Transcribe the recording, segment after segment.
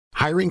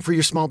Hiring for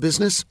your small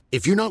business?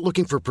 If you're not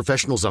looking for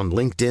professionals on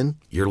LinkedIn,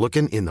 you're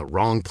looking in the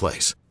wrong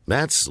place.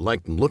 That's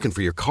like looking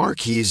for your car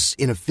keys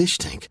in a fish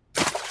tank.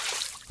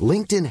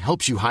 LinkedIn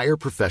helps you hire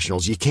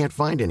professionals you can't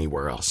find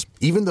anywhere else,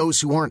 even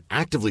those who aren't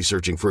actively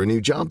searching for a new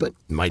job but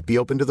might be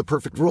open to the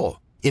perfect role.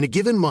 In a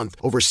given month,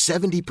 over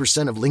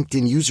 70% of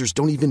LinkedIn users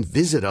don't even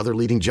visit other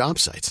leading job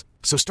sites.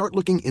 So start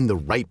looking in the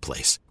right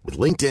place. With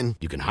LinkedIn,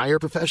 you can hire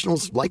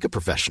professionals like a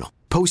professional.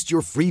 Post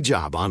your free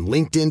job on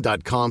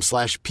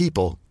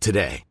linkedin.com/people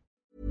today.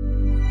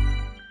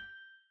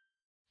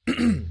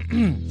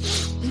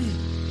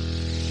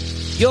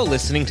 You're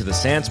listening to the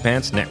Sans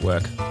Pants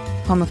Network.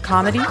 Home of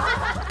comedy,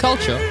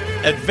 Culture.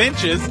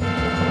 Adventures.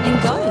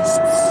 and ghosts.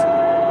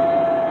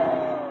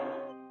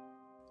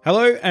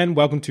 Hello and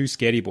welcome to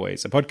Scaredy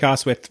Boys, a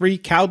podcast where three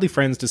cowardly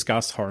friends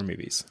discuss horror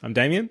movies. I'm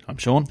Damien. I'm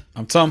Sean.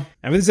 I'm Tom.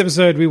 And for this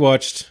episode, we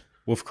watched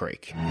Wolf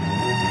Creek.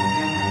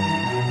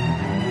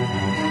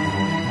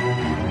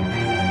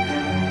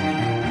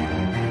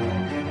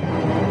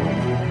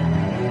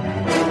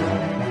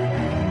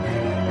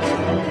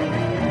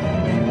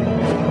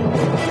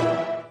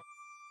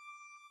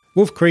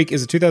 Wolf Creek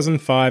is a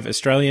 2005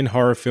 Australian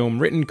horror film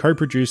written,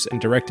 co-produced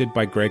and directed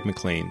by Greg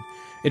McLean.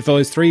 It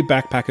follows three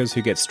backpackers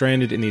who get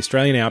stranded in the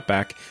Australian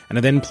outback and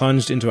are then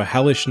plunged into a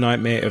hellish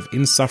nightmare of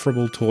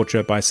insufferable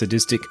torture by a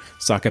sadistic,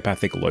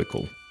 psychopathic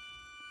local.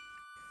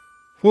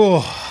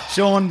 Whoa.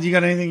 Sean, you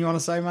got anything you want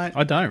to say, mate?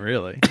 I don't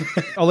really.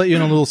 I'll let you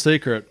in a little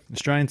secret.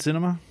 Australian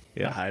cinema?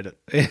 Yeah. I hate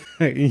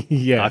it.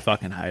 Yeah. I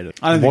fucking hate it.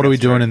 I don't think What are we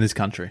that's doing true. in this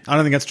country? I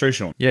don't think that's true,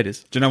 Sean. Yeah, it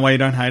is. Do you know why you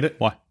don't hate it?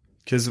 Why?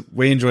 Because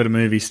we enjoyed a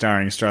movie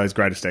starring Australia's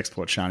greatest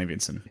export, Shani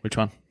Vincent. Which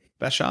one?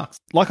 About sharks.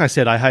 Like I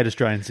said, I hate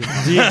Australian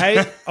cinema. Do you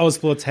hate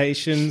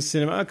exploitation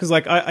cinema? Because,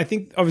 I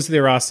think obviously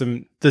there are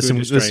some There's some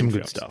Australian good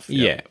films. stuff,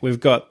 Yeah, yeah. we've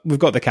got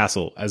The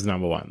Castle as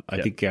number one. I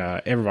Yeah. think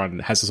everyone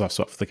has a soft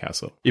spot for The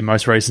Castle. In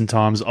most recent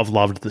times, I've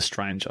loved The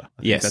Stranger. I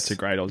think Yes, that's a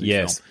great Aussie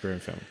yes, film.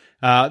 brilliant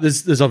film.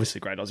 There's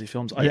obviously great Aussie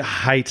films. I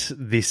hate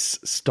this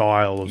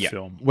style of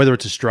film, whether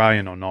it's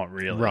Australian or not,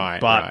 really. Right,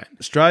 But right.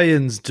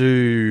 Australians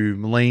do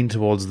lean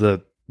towards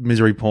the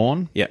misery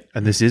porn. Yeah.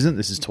 And this isn't.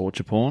 This is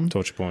torture porn.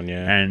 Torture porn,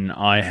 yeah. And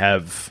I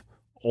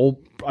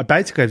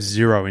basically have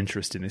zero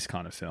interest in this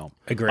kind of film.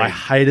 Agreed. I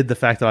hated the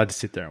fact that I had to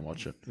sit there and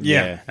watch it.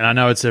 Yeah. And I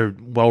know it's a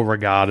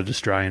well-regarded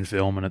Australian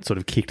film and it sort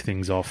of kicked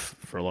things off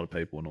for a lot of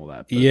people and all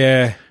that. But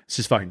Yeah. it's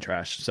just fucking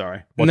trash.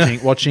 Sorry. No.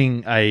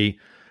 Watching a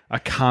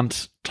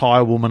cunt tie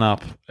a woman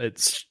up,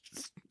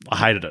 I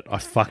hated it. I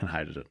fucking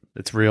hated it.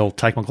 It's real.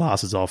 Take my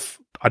glasses off.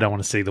 I don't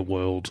want to see the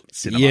world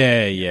cinema.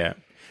 Yeah, yeah.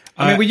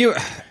 I mean, we knew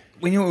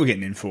what we were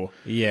getting in for.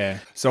 Yeah.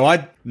 So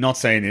I'm not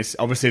saying this.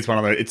 Obviously, it's one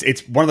of those.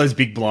 It's one of those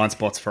big blind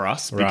spots for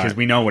us because Right.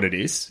 we know what it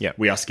is. Yeah.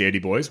 We are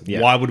scaredy boys.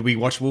 Yeah. Why would we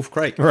watch Wolf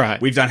Creek? Right.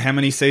 We've done how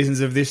many seasons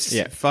of this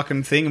Yeah.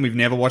 fucking thing, and we've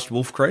never watched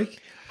Wolf Creek.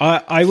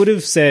 I would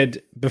have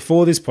said,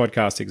 before this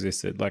podcast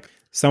existed, like,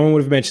 someone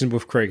would have mentioned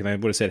Wolf Creek and they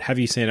would have said, have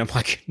you seen it? I'm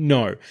like,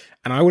 no.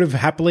 And I would have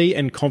happily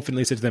and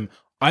confidently said to them,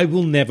 I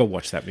will never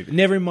watch that movie.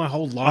 Never in my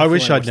whole life. I will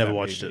wish I'd watch never that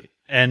watched movie. it.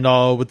 And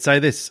I would say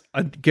this.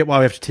 I get why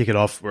we have to tick it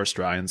off. We're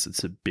Australians.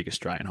 It's a big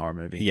Australian horror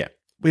movie. Yeah.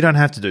 We don't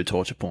have to do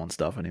torture porn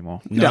stuff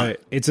anymore. No,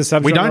 it's a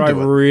subject We don't I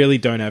do it. really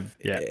don't have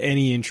Yeah.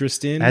 any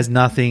interest in. It has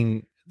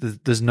nothing.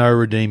 There's no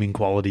redeeming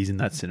qualities in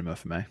that cinema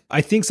for me.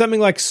 I think something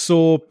like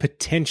Saw,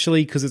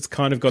 potentially, because it's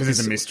kind of got 'Cause it's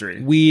this a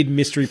mystery. weird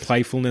mystery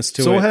playfulness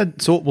to Saw it.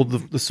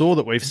 the Saw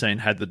that we've seen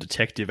had the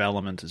detective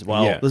element as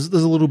well. Yeah. There's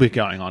a little bit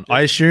going on.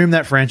 I assume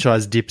that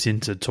franchise dips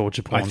into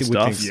torture porn would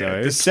stuff. think so.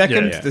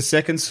 Yeah. Yeah. The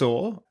second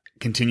Saw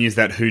continues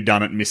that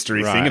whodunit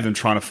mystery Right. thing of them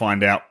trying to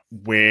find out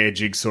where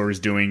Jigsaw is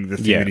doing the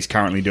thing Yeah. that he's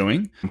currently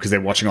doing because they're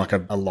watching like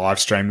a live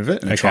stream of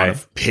it and they're trying to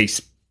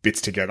piece bits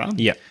together.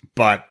 Yeah.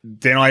 But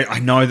then I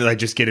know that they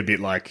just get a bit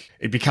like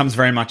it becomes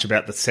very much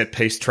about the set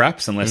piece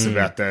traps and less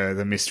about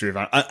the mystery of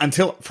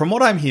until from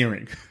what I'm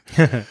hearing,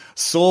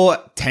 Saw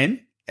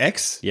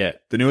 10X, Yeah.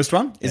 the newest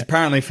one, is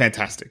apparently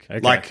fantastic. Okay.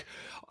 Like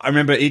I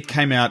remember it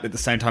came out at the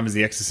same time as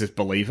The Exorcist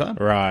Believer.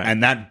 Right.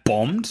 And that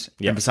bombed.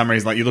 Yep. And for some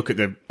reason, like you look at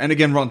and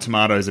again, Rotten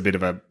Tomatoes is a bit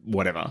of a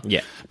whatever. Yeah.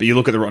 But you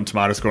look at the Rotten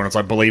Tomatoes score and it's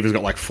like Believer's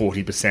got like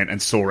 40%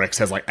 and Saw X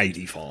has like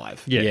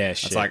 85. Yeah. Yeah,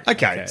 It's shit. like,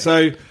 okay.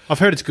 So I've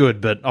heard it's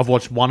good, but I've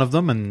watched one of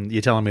them, and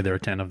you're telling me there are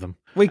 10 of them.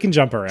 We can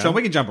jump around.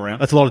 we can jump around.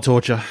 That's a lot of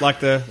torture. Like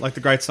the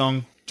great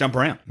song, Jump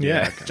Around.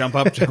 Yeah. Jump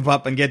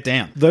up and get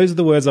down. Those are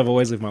the words I've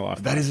always lived my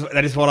life by. That is what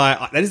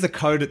that is the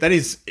code. That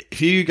is,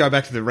 if you go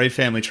back to the Reed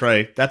family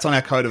tree, that's on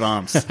our coat of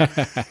arms.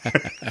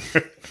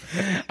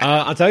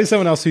 I'll tell you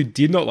someone else who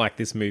did not like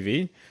this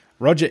movie.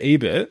 Roger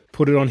Ebert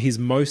put it on his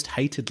most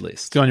hated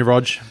list. Good on you,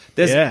 Rog.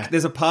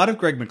 There's a part of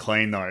Greg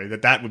McLean though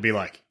that would be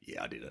like,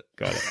 yeah, I did it.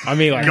 Got it. I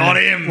mean, like, Got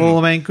him. Well,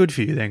 I mean, good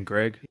for you then,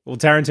 Greg. Well,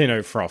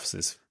 Tarantino froths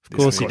this. Of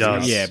course he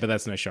does. Yeah, but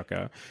that's no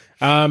shocker.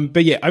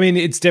 But yeah, I mean,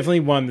 it's definitely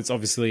one that's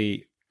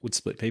obviously would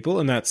split people,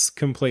 and that's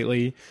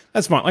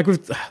fine. Like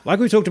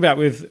we've talked about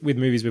with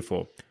movies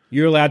before.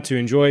 You're allowed to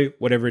enjoy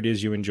whatever it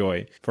is you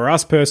enjoy. For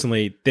us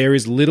personally, there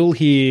is little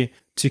here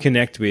to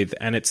connect with.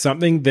 And it's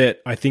something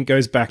that I think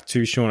goes back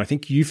to, Sean, I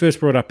think you first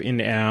brought up in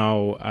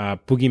our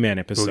Boogeyman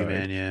episode.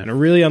 Boogeyman, yeah. And it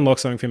really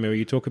unlocks something for me where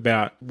you talk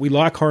about, we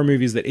like horror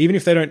movies that even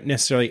if they don't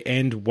necessarily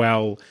end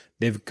well,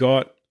 they've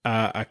got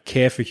a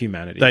care for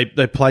humanity.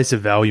 They place a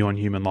value on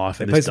human life,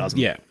 and this doesn't.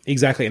 Yeah,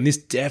 exactly. And this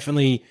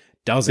definitely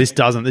doesn't. This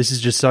doesn't. This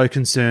is just so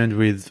concerned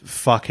with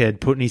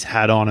fuckhead putting his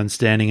hat on and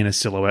standing in a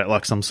silhouette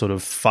like some sort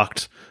of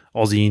fucked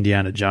Aussie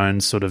Indiana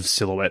Jones sort of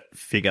silhouette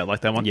figure.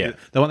 Like they want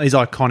these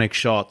iconic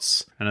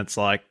shots, and it's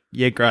like,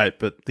 yeah, great,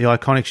 but the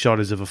iconic shot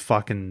is of a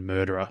fucking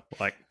murderer.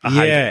 Like,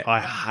 I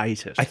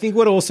hate it. I think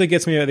what also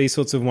gets me about these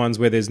sorts of ones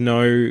where there's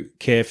no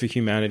care for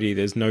humanity,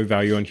 there's no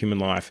value on human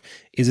life,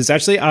 is it's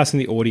actually asking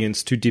the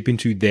audience to dip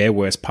into their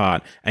worst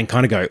part and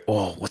kind of go,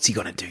 oh, what's he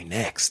going to do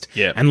next?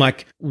 Yeah. And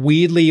like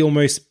weirdly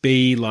almost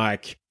be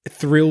like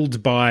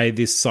thrilled by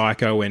this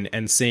psycho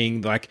and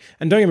seeing like,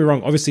 and don't get me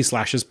wrong, obviously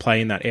slashers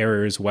play in that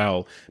area as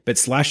well, but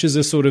slashers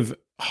are sort of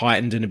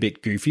heightened and a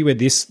bit goofy, where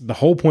the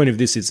whole point of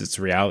this is its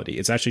reality.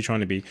 It's actually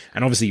trying to be,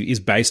 and obviously is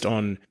based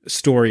on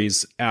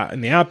stories out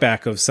in the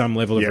outback of some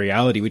level of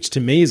reality, which to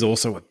me is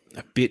also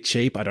a bit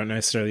cheap. I don't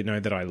necessarily know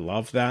that I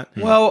love that.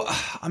 Well,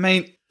 I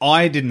mean,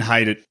 I didn't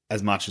hate it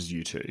as much as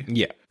you two.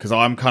 Yeah. Because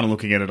I'm kind of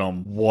looking at it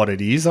on what it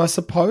is, I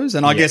suppose.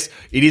 And I guess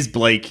it is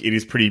bleak, it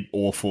is pretty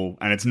awful,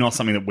 and it's not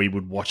something that we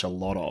would watch a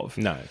lot of.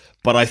 No.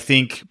 But I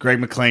think Greg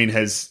McLean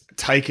has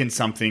taken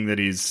something that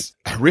is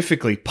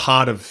horrifically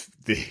part of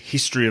the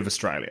history of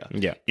Australia.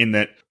 Yeah. In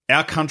that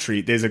our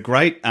country, there's a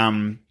great,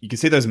 you can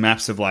see those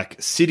maps of like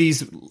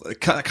cities,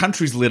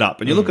 countries lit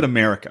up. And you look at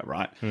America,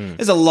 right?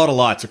 There's a lot of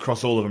lights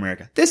across all of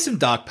America. There's some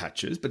dark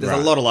patches, but there's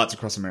a lot of lights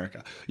across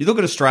America. You look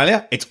at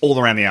Australia, it's all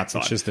around the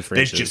outside. It's just the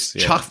fringes. There's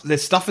just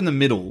there's stuff in the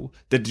middle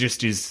that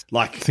just is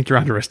like... I think you're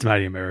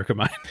underestimating America,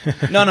 mate.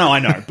 No, I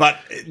know. But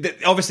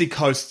obviously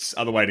coasts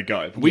are the way to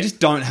go. But we just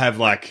don't have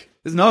like...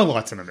 There's no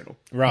lights in the middle,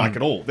 like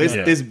at all.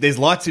 There's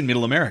lights in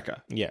Middle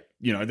America. Yeah,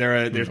 you know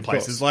there's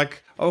places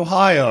like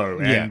Ohio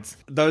and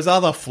those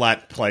other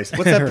flat places.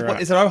 What's that? Right.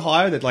 Is it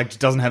Ohio that like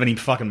doesn't have any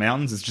fucking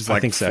mountains? It's just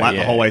like flat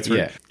the whole way through.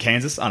 Yeah.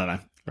 Kansas, I don't know.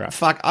 Right.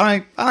 Fuck,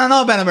 I don't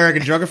know about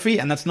American geography,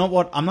 and that's not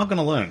what I'm not going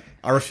to learn.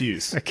 I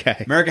refuse.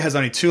 Okay. America has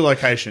only 2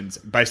 locations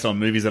based on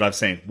movies that I've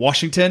seen: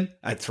 Washington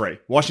at 3,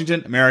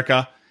 Washington,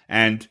 America,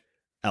 and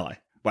LA.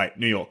 Wait,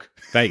 New York.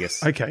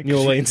 Vegas. Okay. New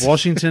Orleans.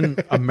 Washington,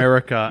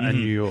 America, and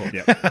New York.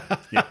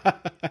 Yeah.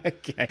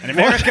 Okay. And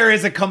America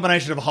is a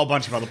combination of a whole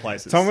bunch of other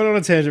places. Tom went on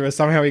a tangent where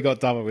somehow he got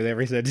double with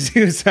every sentence he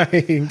was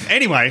saying.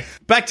 Anyway,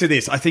 back to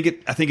this. I think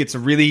it's a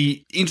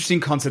really interesting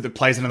concept that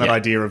plays into that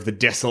idea of the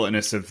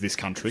desolateness of this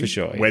country. For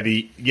sure. Where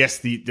the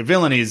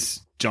villain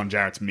is John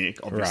Jarrett's Mick,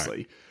 obviously.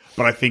 Right.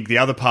 But I think the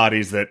other part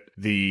is that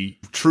the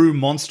true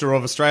monster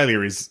of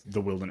Australia is the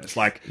wilderness.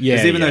 Like,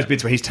 there's even those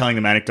bits where he's telling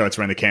them anecdotes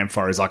around the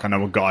campfire. He's like, I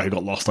know a guy who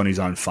got lost on his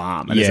own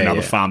farm. And there's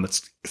another farm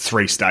that's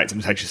 3 states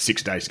and it takes you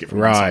 6 days to get from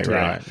one side to the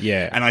other.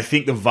 Yeah. And I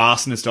think the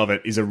vastness of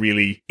it is a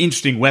really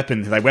interesting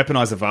weapon. They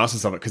weaponize the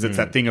vastness of it because it's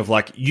that thing of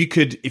like, you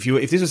could, if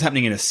this was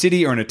happening in a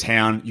city or in a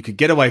town, you could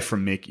get away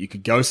from Mick, you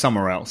could go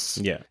somewhere else.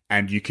 Yeah.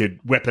 And you could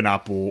weapon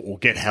up or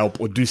get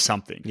help or do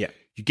something. Yeah.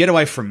 You get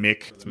away from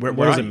Mick. Where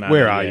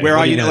are you? Where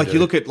are you? Like you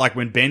look at like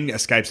when Ben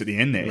escapes at the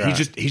end there.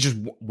 Right. He's just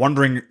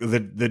wandering the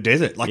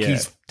desert. Like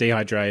he's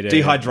dehydrated.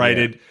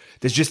 Yeah.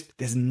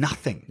 There's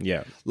nothing.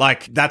 Yeah.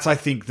 Like that's I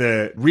think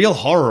the real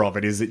horror of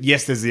it is that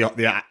yes, there's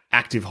the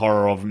active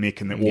horror of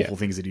Mick and the awful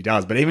things that he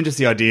does, but even just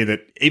the idea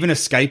that even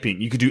escaping,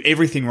 you could do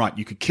everything right.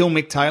 You could kill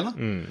Mick Taylor,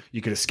 you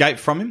could escape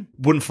from him,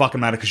 wouldn't fucking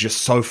matter because you're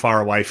so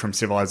far away from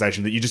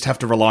civilization that you just have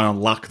to rely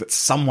on luck that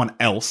someone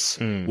else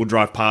will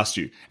drive past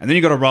you, and then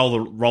you got to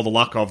roll the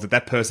luck of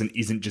that person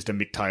isn't just a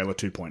Mick Taylor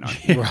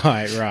 2.0.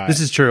 Right. This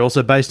is true.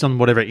 Also, based on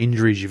whatever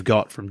injuries you've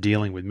got from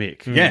dealing with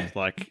Mick,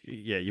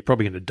 you're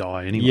probably going to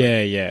die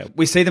anyway. Yeah.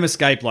 We see them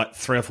escape like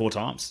 3 or 4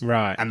 times,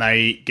 right? And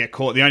they get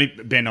caught.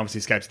 Ben obviously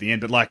escapes at the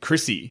end, but like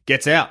Chrissy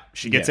gets out.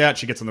 She gets out.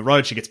 She gets on the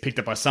road. She gets picked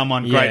up by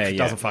someone. Great. It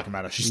doesn't fucking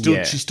matter. She's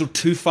still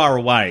too far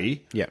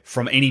away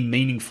from any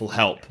meaningful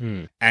help.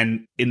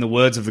 And in the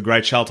words of the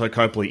great Sharlto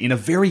Copley, in a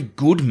very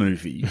good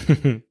movie,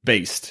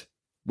 Beast,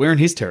 we're in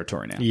his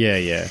territory now.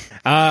 Yeah.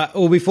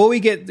 Well, before we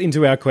get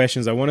into our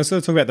questions, I want to sort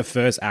of talk about the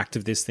first act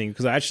of this thing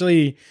because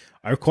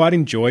I quite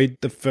enjoyed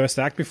the first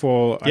act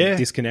before I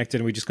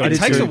disconnected and we just got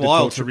into it takes a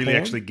while torture to really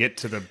porn. actually get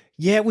to the...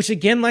 Yeah, which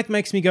again like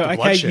makes me go, okay,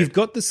 bloodshed. You've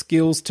got the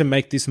skills to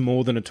make this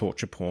more than a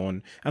torture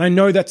porn. And I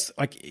know that's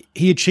like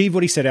he achieved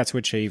what he set out to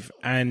achieve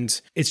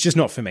and it's just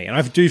not for me. And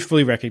I do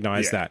fully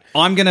recognize that.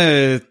 I'm going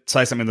to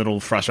say something that'll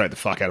frustrate the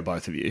fuck out of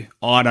both of you.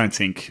 I don't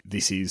think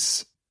this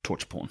is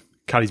torture porn.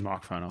 Cut his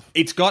microphone off.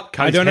 It's got...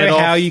 I don't know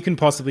how you can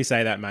possibly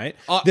say that, mate.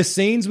 The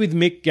scenes with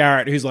Mick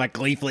Garrett, who's like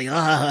gleefully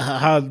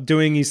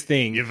doing his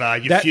thing.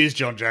 You've fused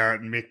John Jarrett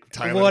and Mick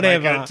Taylor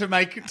whatever to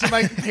make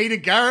Peter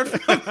Garrett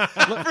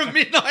from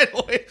Midnight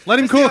Oil. Let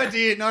him cook.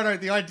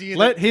 The idea.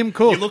 Let him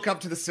cook. You look up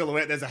to the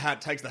silhouette. There's a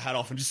hat. Takes the hat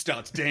off and just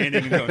starts dancing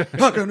and going.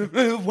 "I'm gonna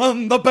move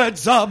when the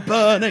beds are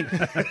burning."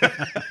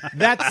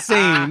 That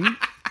scene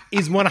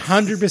is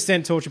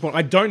 100% torture porn.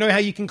 I don't know how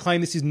you can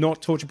claim this is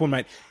not torture porn,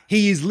 mate.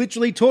 He is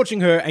literally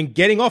torturing her and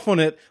getting off on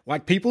it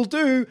like people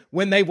do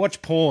when they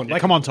watch porn.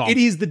 Like, come on, Tom. It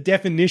is the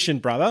definition,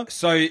 brother.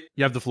 So You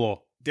have the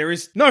floor. there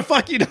is No,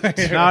 fuck you. No,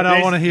 I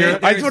don't want to hear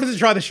it. I just wanted to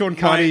try the Sean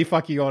Connery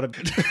fuck you on it.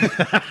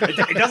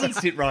 it doesn't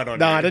sit right on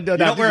No, you. I don't- You're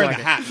no, not I wearing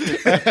didn't a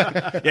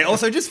hat. Yeah,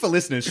 also just for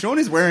listeners, Sean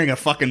is wearing a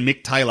fucking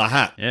Mick Taylor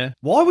hat. Yeah.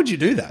 Why would you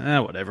do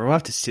that? Whatever. I'll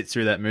have to sit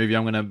through that movie.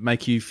 I'm going to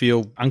make you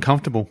feel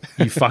uncomfortable,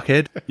 you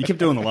fuckhead. You kept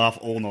doing the laugh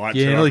all night.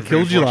 Yeah, so nearly I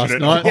killed you watched last it.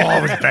 night. Oh,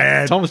 it was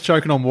bad. Tom was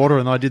choking on water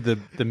and I did the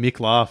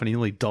Mick laugh and he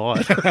nearly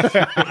died. It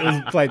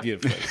was played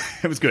beautifully.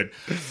 It was good.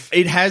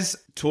 It has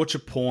torture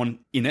porn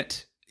in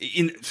it.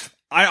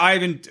 I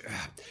even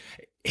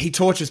he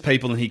tortures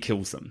people and he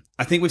kills them.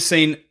 I think we've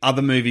seen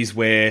other movies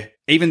where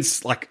even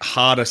like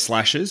harder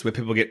slashers where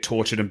people get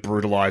tortured and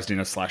brutalized in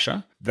a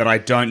slasher that I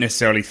don't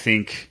necessarily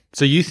think.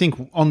 So you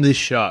think on this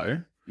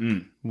show,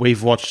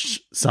 we've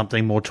watched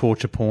something more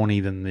torture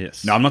porny than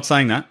this? No, I'm not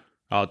saying that.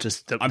 Oh,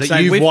 just that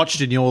saying you've we've- watched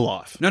in your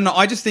life. No,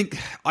 I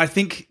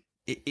think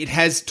it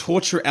has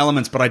torture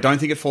elements, but I don't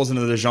think it falls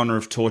into the genre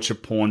of torture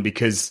porn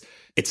because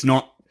it's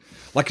not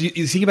like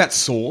you think about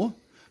Saw.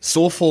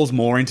 Saw falls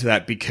more into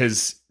that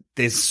because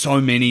there's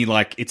so many,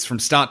 like, it's from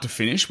start to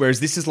finish,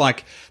 whereas this is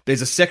like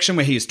there's a section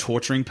where he is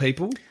torturing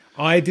people,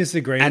 I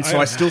disagree. and so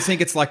I still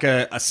think it's like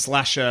a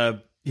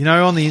slasher. You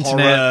know, on the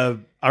internet, Horror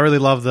I really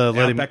love the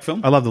Outback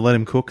film? I love the let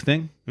him cook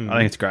thing. I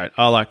think it's great.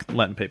 I like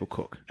letting people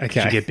cook.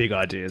 Okay. You get big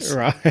ideas.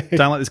 Right.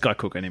 Don't let this guy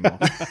cook anymore.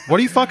 What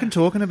are you fucking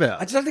talking about?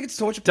 I just don't think it's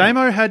torture porn.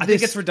 Damo had I think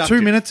this it's reductive.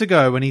 2 minutes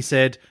ago when he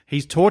said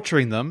he's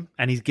torturing them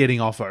and he's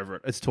getting off over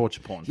it. It's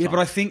torture porn. Yeah, Tom.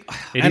 but I think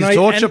It And is I-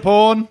 torture and-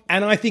 porn.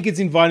 And I think it's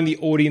inviting the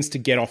audience to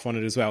get off on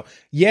it as well.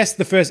 Yes,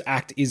 the first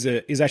act is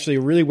actually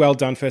a really well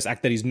done first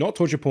act that is not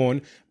torture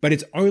porn, but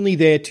it's only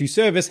there to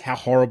service how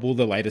horrible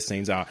the later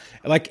scenes are.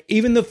 Like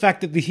even the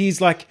fact that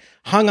he's like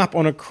hung up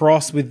on a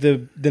cross with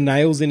the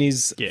nails in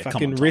his Yeah, come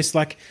fucking on, Tom. wrist.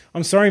 Like,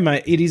 I'm sorry,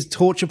 mate, it is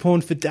torture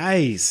porn for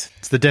days.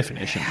 It's the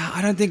definition.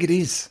 I don't think it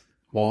is.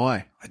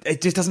 Why?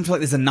 It just doesn't feel like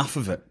there's enough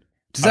of it.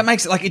 Does that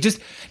make sense? Like, it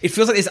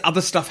feels like there's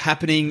other stuff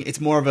happening.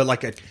 It's more of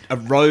a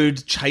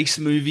road chase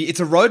movie. It's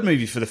a road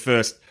movie for the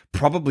first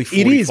probably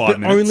 45 It is, but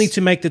minutes. only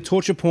to make the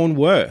torture porn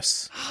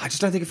worse. I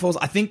just don't think it falls.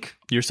 I think,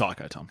 You're a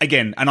psycho, Tom.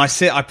 again, and I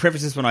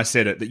prefaced this when I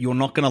said it, that you're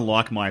not going to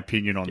like my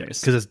opinion on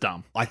this. Because it's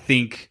dumb. I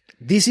think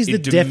This is it the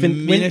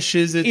definition.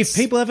 diminishes its... If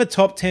people have a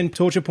top 10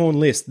 torture porn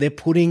list, they're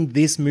putting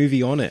this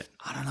movie on it.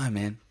 I don't know,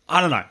 man. I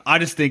don't know. I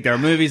just think there are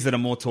movies that are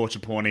more torture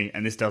porny,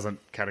 and this doesn't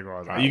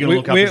categorize that. Are you going to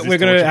look up? Is this We're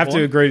going to torture have porn?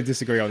 to agree to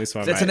disagree on this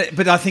one, That's mate.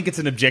 but I think it's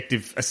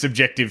a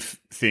subjective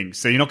thing.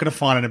 So you're not going to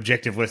find an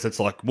objective list that's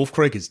like Wolf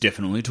Creek is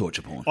definitely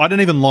torture porn. I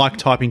don't even like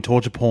typing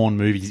torture porn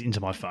movies into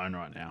my phone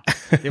right now.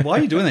 Yeah, why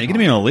are you doing that? You're going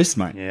to be on a list,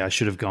 mate. Yeah, I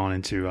should have gone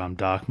into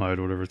dark mode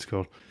or whatever it's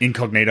called.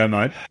 Incognito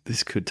mode.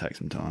 This could take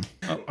some time.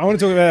 I want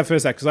to talk about that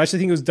first act because I actually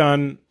think it was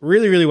done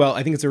really, really well.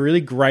 I think it's a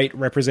really great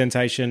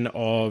representation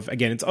of,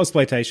 again, it's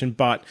exploitation,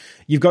 but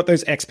you've got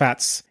those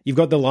expats, you've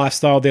got the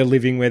lifestyle they're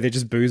living where they're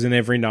just boozing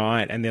every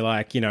night and they're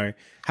like, you know,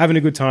 having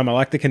a good time. I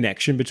like the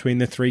connection between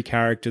the three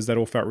characters. That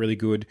all felt really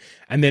good.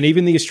 And then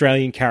even the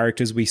Australian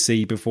characters we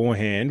see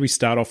beforehand, we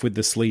start off with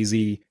the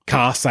sleazy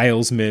car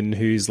salesman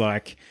who's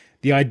like,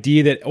 the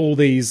idea that all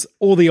the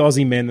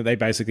Aussie men that they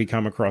basically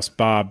come across,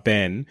 bar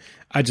Ben,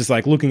 are just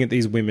like looking at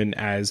these women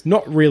as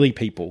not really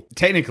people.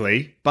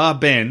 Technically, bar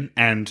Ben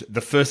and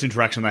the first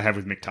interaction they have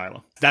with Mick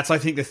Taylor. That's, I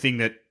think, the thing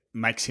that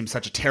makes him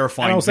such a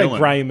terrifying And I'll say villain.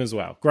 Graham as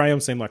well. Graham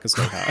seemed like a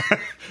sweetheart.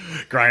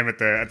 Graham at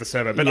the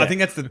server. But Yeah. I think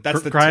that's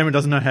the Graham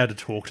doesn't know how to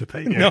talk to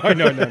people. No.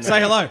 Say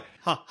hello.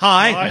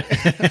 Hi.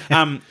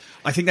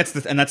 I think that's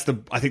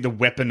the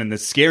weapon and the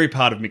scary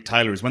part of Mick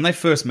Taylor is when they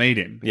first meet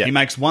him, Yeah. he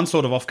makes one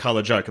sort of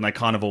off-color joke and they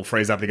kind of all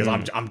freeze up because I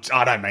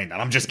don't mean that.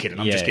 I'm just kidding.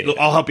 I'm Yeah, just kidding. yeah. Look,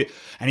 I'll help you.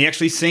 And he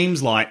actually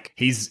seems like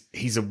he's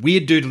a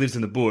weird dude who lives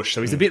in the bush,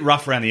 so he's a bit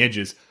rough around the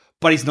edges.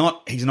 But he's not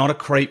a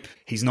creep.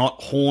 He's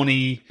not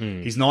horny.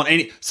 He's not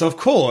any. So, of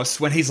course,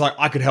 when he's like,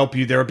 I could help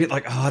you, they're a bit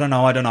like, oh, I don't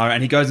know.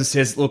 And he goes and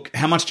says, look,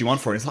 how much do you want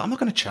for it? He's like, I'm not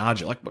going to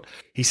charge you. Like, but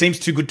he seems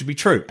too good to be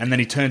true. And then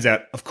he turns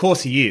out, of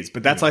course he is.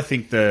 But that's, I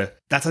think, the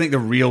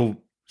real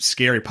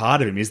scary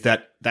part of him is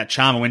that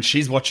charm. And when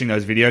she's watching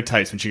those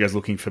videotapes, when she goes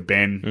looking for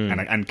Ben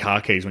and car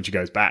keys when she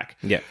goes back.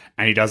 Yeah.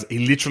 And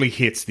he literally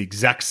hits the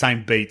exact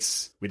same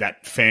beats with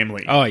that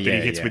family Oh, that yeah,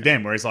 he hits yeah. with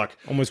them, where he's like,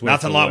 Almost word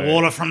nothing for like word.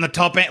 water from the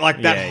top end,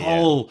 like that Yeah, yeah.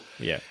 whole.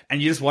 Yeah.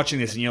 And you're just watching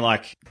this and you're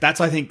like,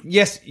 that's, I think,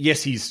 yes,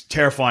 he's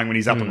terrifying when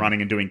he's up and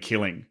running and doing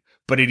killing.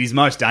 But it is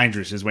most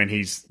dangerous is when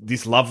he's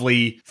this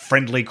lovely,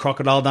 friendly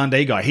Crocodile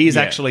Dundee guy. He is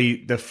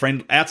actually the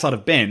friend outside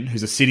of Ben,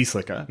 who's a city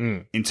slicker.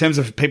 In terms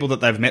of people that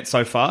they've met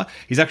so far,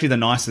 he's actually the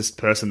nicest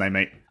person they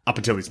meet up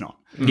until he's not.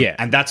 Yeah.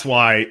 And that's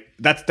why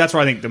that's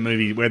where I think the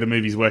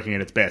movie's working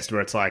at its best,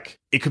 where it's like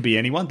it could be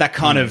anyone. That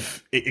kind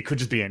of it could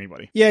just be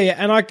anybody. Yeah,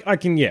 and I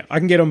can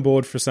get on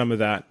board for some of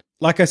that.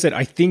 Like I said,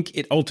 I think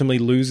it ultimately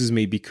loses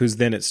me because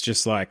then it's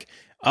just like,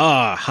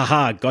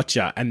 haha,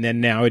 gotcha. And then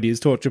now it is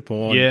torture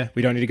porn. Yeah.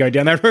 We don't need to go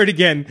down that road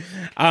again.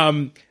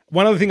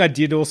 One other thing I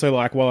did also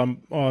like, while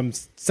I'm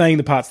saying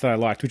the parts that I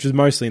liked, which was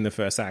mostly in the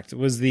first act,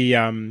 was the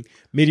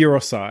meteor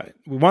site.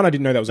 One, I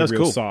didn't know that was a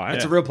real cool. site.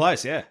 It's a real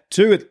place, yeah.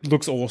 2, it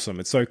looks awesome.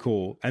 It's so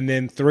cool. And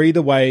then 3,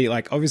 the way,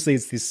 like, obviously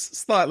it's this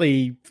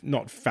slightly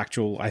not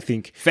factual, I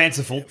think.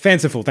 Fanciful,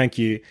 Thank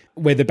you.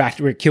 Where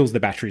it kills the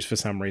batteries for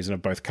some reason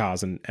of both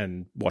cars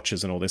and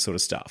watches and all this sort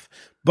of stuff.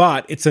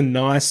 But it's a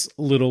nice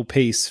little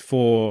piece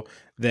for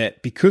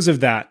that, because of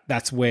that,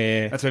 that's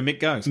where Mick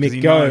goes.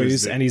 Mick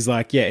goes, and he's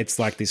like, yeah, it's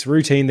like this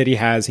routine that he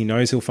has. He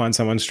knows he'll find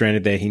someone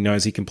stranded there. He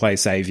knows he can play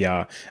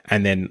savior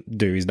and then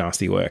do his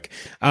nasty work.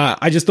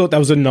 I just thought that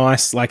was a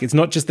nice, like, it's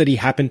not just that he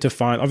happened to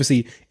find,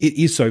 obviously it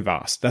is so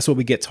vast. That's what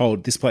we get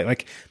told. This place,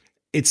 like,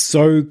 it's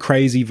so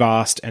crazy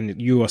vast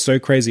and you are so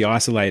crazy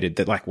isolated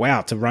that, like,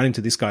 wow, to run into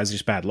this guy is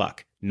just bad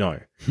luck. No.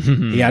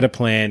 He had a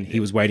plan. He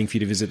was waiting for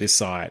you to visit this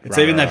site. It's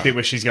even that bit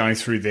where she's going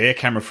through their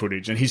camera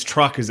footage and his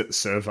truck is at the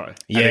servo.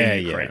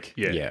 Creek.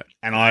 Yeah.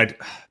 And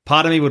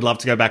part of me would love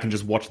to go back and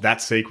just watch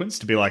that sequence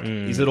to be like,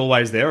 is it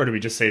always there or do we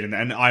just see it in there?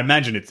 And I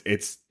imagine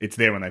it's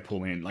there when they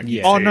pull in. Like,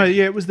 Yeah. Oh, no,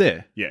 yeah, it was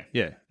there. Yeah.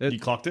 Yeah. You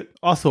clocked it?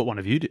 I thought one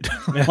of you did.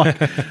 Like,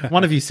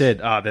 one of you said,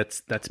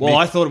 that's Well, Mick.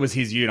 I thought it was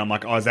his ute. I'm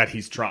like, oh, is that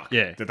his truck?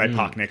 Yeah. That they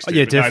park next to? Oh,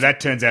 yeah, But no, def- that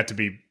turns out to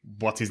be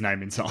what's his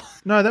name inside.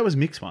 No, that was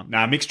Mick's one.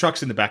 Nah, Mick's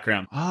truck's in the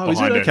background. Oh, is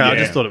it? behind Okay, her. I Yeah.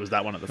 just thought it was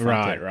that one at the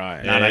front.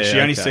 Right. No, she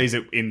only okay. sees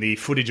it in the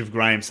footage of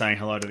Graham saying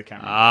hello to the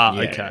camera. Ah,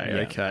 Yeah, okay, yeah.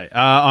 okay.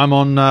 I'm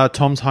on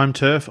Tom's Home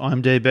Turf,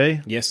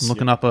 IMDb. Yes. I'm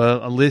looking up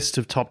a list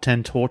of top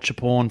 10 torture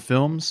porn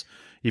films.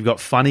 You've got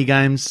Funny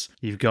Games.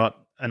 You've got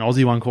an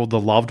Aussie one called The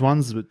Loved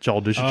Ones that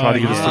Joel Dusha tried to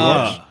get us to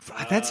watch.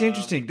 That's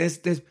interesting. There's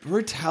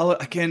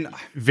brutality again.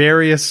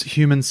 Various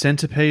Human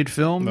Centipede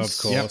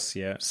films. Of course,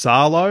 yeah.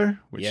 Sarlo,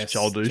 which Yes,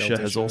 Joel Joel Dusha Dusha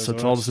has also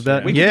has told watched, us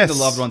about. We Yes. can do the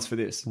loved ones for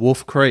this.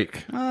 Wolf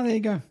Creek. Oh, there you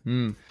go.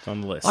 It's on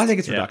the list. I think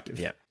it's Yeah, reductive.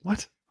 Yeah.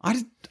 What?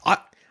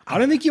 I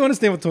don't think you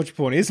understand what torture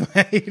porn is,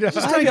 mate.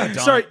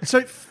 Sorry,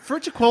 so for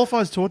it to qualify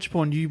as torture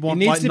porn, you want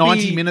needs like to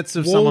 90 be minutes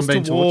of walls someone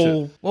being to wall.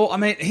 tortured. Well, I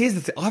mean, here's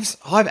the thing.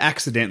 I've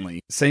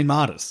accidentally seen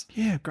Martyrs.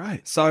 Yeah,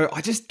 great. So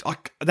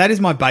that is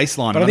my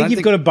baseline. But I think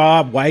you've got a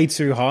bar way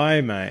too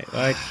high, mate.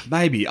 Like,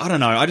 maybe, I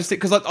don't know. I just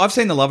think, because I've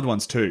seen the loved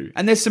ones too,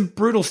 and there's some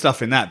brutal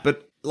stuff in that,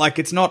 but like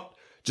it's not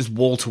just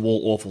wall to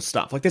wall awful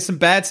stuff. Like there's some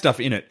bad stuff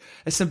in it.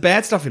 There's some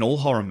bad stuff in all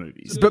horror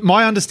movies. But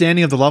my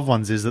understanding of The Loved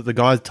Ones is that the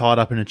guy's tied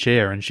up in a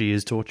chair and she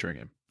is torturing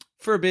him.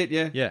 For a bit,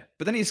 yeah. Yeah.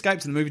 But then he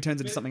escapes and the movie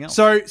turns into something else.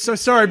 So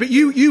sorry, but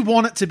you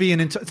want it to be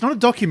it's not a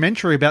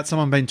documentary about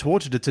someone being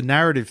tortured. It's a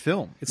narrative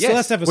film. it still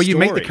has to have a where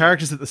story. you meet the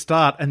characters at the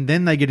start and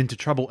then they get into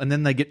trouble and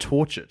then they get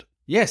tortured.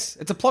 Yes,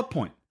 it's a plot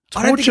point.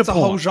 I don't think Torture it's a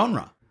whole porn.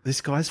 genre. This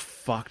guy's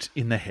fucked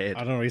in the head.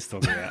 I don't know what he's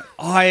talking about.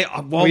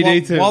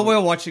 While we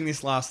were watching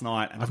this last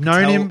night, and I've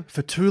known him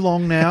for too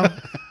long now.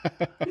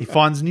 He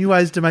finds new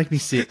ways to make me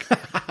sick.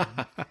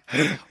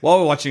 While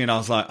we were watching it, I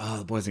was like, "Oh,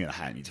 the boys are gonna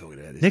hate me talking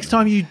about this." Next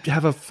time you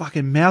have a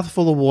fucking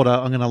mouthful of water,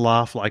 I'm going to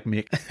laugh like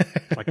Mick.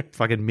 Like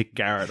fucking Mick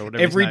Garrett or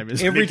whatever his name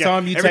is. every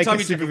time you take a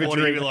you sip took of a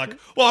water, drink, you'd be like,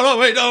 "What do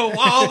we do?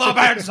 All the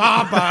backs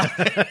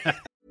up."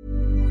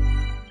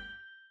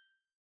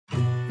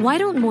 Why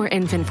don't more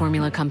infant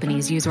formula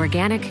companies use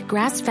organic,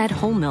 grass-fed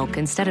whole milk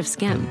instead of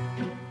skim?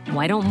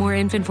 Why don't more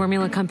infant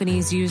formula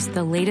companies use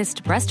the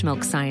latest breast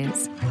milk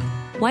science?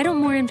 Why don't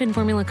more infant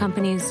formula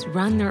companies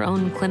run their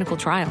own clinical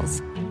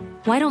trials?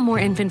 Why don't more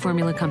infant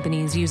formula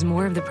companies use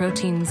more of the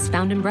proteins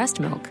found in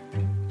breast milk?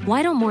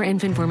 Why don't more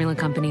infant formula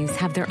companies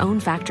have their own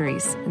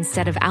factories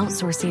instead of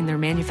outsourcing their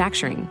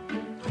manufacturing?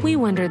 We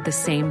wondered the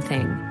same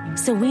thing.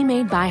 So we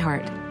made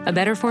ByHeart, a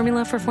better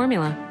formula for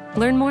formula.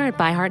 Learn more at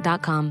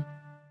byheart.com.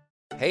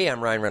 Hey,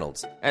 I'm Ryan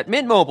Reynolds. At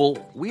Mint Mobile,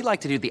 we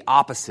like to do the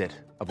opposite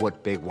of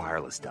what Big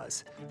Wireless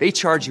does. They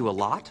charge you a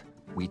lot,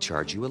 we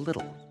charge you a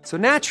little. So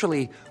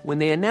naturally, when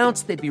they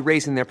announced they'd be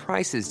raising their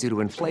prices due to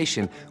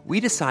inflation,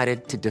 we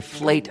decided to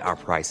deflate our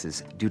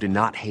prices due to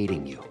not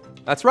hating you.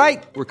 That's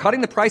right. We're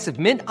cutting the price of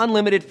Mint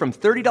Unlimited from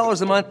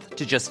 $30 a month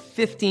to just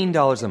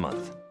 $15 a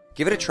month.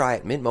 Give it a try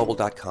at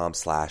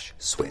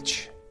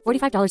mintmobile.com/switch.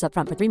 $45 up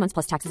front for 3 months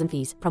plus taxes and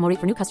fees. Promo rate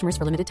for new customers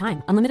for limited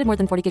time. Unlimited more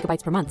than 40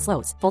 gigabytes per month.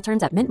 Slows full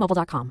terms at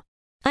mintmobile.com.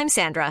 I'm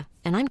Sandra,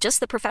 and I'm just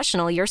the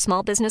professional your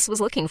small business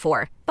was looking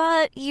for.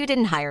 But you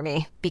didn't hire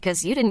me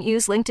because you didn't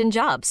use LinkedIn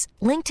Jobs.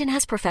 LinkedIn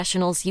has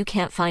professionals you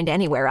can't find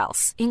anywhere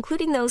else,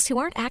 including those who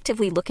aren't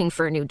actively looking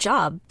for a new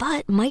job,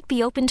 but might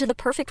be open to the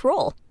perfect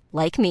role,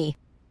 like me.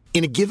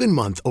 In a given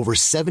month, over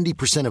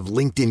 70% of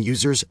LinkedIn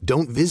users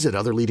don't visit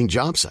other leading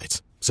job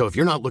sites. So if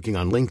you're not looking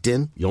on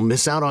LinkedIn, you'll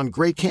miss out on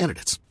great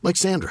candidates like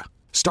Sandra.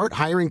 Start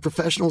hiring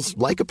professionals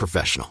like a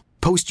professional.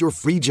 Post your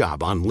free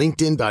job on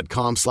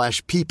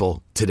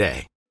linkedin.com/people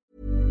today.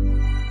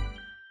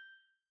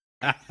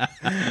 all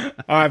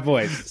right,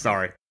 boys.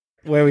 Sorry.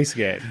 Where are we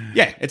scared?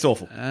 Yeah, it's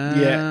awful.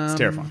 Yeah. It's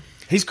terrifying.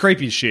 He's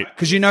creepy as shit.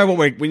 Because you know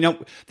what we know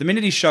the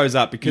minute he shows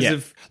up, because Yeah.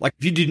 of like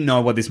if you didn't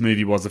know what this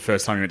movie was the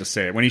first time you went to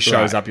see it, when he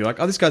shows Right. up, you're like,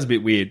 oh, this guy's a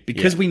bit weird.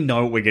 Because Yeah. we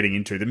know what we're getting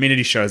into. The minute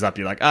he shows up,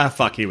 you're like,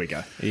 fuck, here we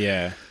go.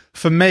 Yeah.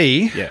 For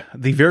me, Yeah.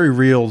 the very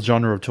real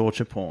genre of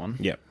torture porn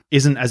Yeah.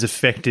 isn't as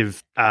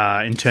effective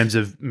in terms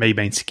of me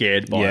being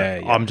scared by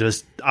it. Yeah. I'm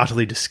just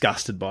utterly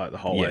disgusted by it the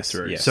whole way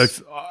through. Yes. So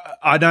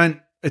I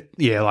don't.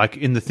 Like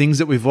in the things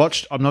that we've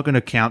watched, I'm not going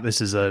to count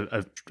this as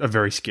a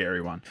very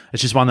scary one.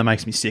 It's just one that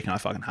makes me sick and I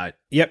fucking hate.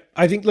 Yep.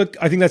 I think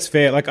that's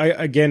fair. Like,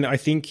 I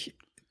think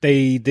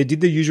they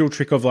did the usual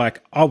trick of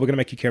like, oh, we're going to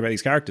make you care about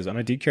these characters. And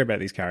I did care about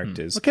these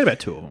characters. I cared about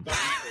two of them.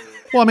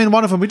 Well, I mean,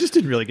 one of them, we just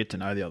didn't really get to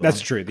know the other That's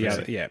one. true. The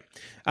other, yeah.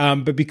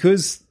 But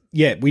because,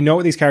 we know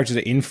what these characters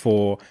are in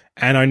for.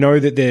 And I know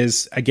that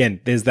there's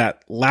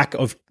that lack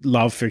of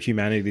love for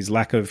humanity, this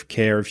lack of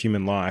care of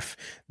human life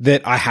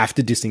that I have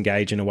to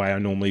disengage in a way I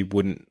normally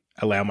wouldn't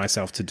allow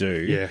myself to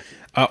do.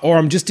 Yeah. Or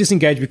I'm just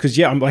disengaged because,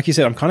 I'm like you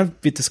said, I'm kind of a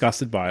bit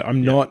disgusted by it.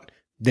 I'm not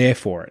there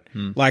for it.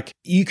 Like,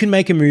 you can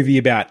make a movie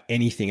about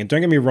anything. And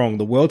don't get me wrong,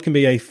 the world can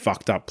be a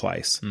fucked up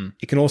place.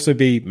 It can also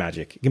be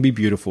magic. It can be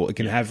beautiful. It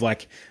can have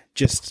like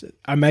just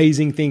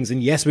amazing things.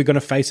 And yes, we're going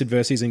to face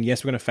adversities, and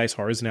yes, we're going to face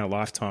horrors in our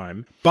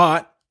lifetime.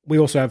 But we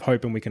also have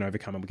hope, and we can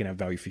overcome, and we can have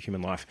value for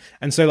human life.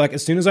 And so, like,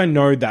 as soon as I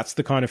know that's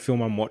the kind of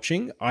film I'm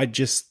watching, I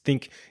just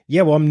think,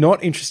 I'm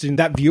not interested in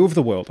that view of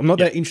the world. I'm not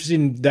that interested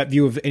in that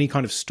view of any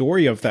kind of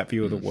story of that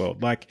view of the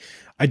world. Like,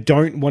 I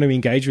don't want to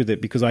engage with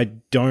it because I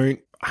don't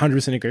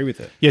 100% agree with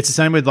it. Yeah, it's the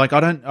same with like I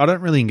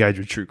don't really engage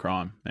with true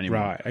crime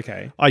anymore. Right,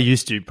 okay. I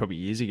used to probably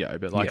years ago,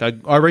 but like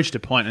I reached a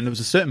point, and there was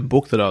a certain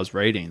book that I was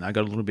reading. I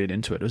got a little bit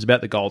into it. It was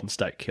about the Golden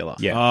State Killer.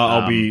 Yeah,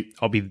 I'll be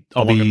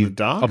gone in the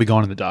dark. I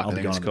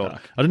think it's called.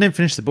 I didn't even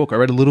finish the book. I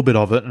read a little bit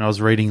of it, and I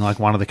was reading like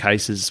one of the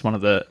cases, one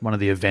of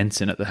the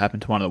events in it that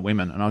happened to one of the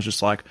women, and I was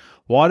just like,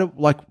 why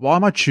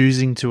am I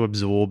choosing to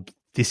absorb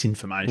this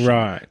information?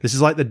 Right. This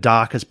is like the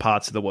darkest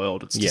parts of the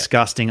world. It's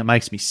disgusting. It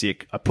makes me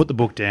sick. I put the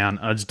book down.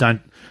 I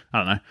don't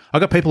know. I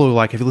got people who are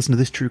like, have you listened to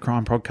this true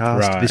crime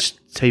podcast, this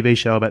TV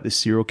show about this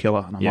serial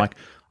killer? And I'm like,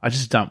 I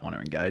just don't want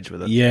to engage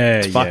with it.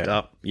 Yeah. It's fucked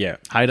up. Yeah.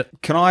 Hate it.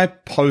 Can I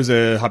pose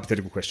a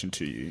hypothetical question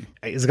to you?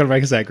 Is it going to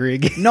make us angry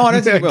again? No, I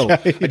don't think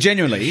it will.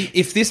 Genuinely,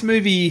 if this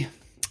movie...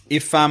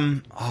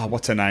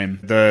 what's her name?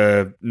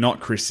 Not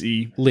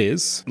Chrissy.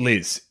 Liz.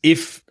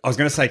 If I was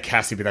going to say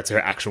Cassie, but that's her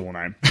actual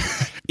name.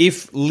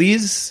 If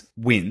Liz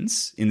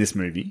wins in this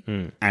movie,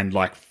 and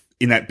like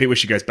in that bit where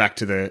she goes back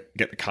to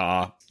get the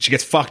car, she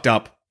gets fucked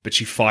up, but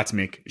she fights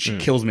Mick, she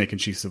kills Mick,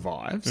 and she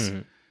survives.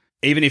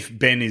 Even if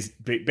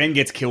Ben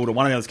gets killed or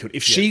one of the others killed,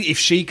 if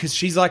she, because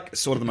she's like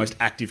sort of the most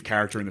active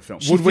character in the film.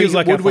 Would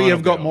we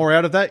have got more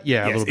out of that?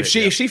 Yeah, yes. A little bit.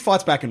 If she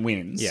fights back and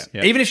wins,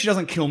 even if she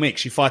doesn't kill Mick,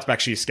 she fights back,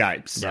 she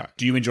escapes. Right.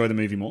 Do you enjoy the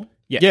movie more?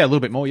 Yeah, a little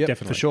bit more,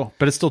 definitely. For sure.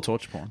 But it's still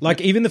torture porn.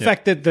 Like, even the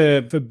fact that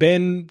for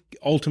Ben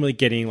ultimately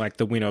getting, like,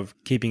 the win of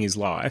keeping his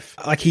life,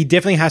 like, he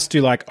definitely has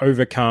to, like,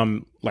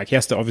 overcome, like, he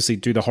has to obviously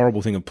do the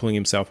horrible thing of pulling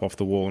himself off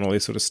the wall and all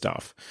this sort of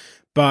stuff.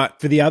 But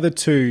for the other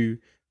two,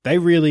 they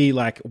really,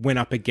 like, went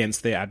up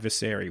against their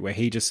adversary where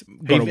he just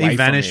got away he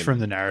vanished from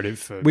the narrative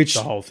for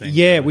the whole thing.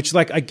 Yeah, which,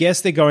 like, I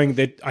guess they're going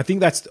that I think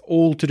that's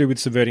all to do with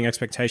subverting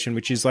expectation,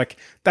 which is, like,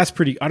 that's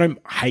pretty, I don't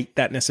hate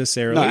that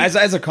necessarily. No,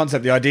 as a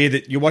concept, the idea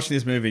that you're watching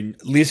this movie,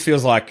 Liz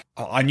feels like,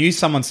 I knew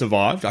someone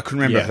survived. I couldn't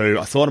remember who.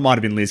 I thought it might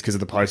have been Liz because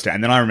of the poster.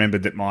 And then I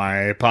remembered that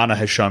my partner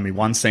has shown me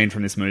one scene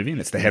from this movie, and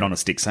it's the head on a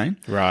stick scene.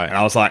 Right. And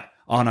I was like,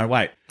 oh, no,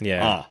 wait.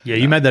 Yeah.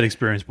 You made that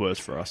experience worse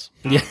for us.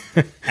 Yeah.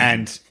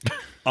 And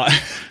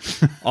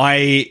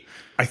I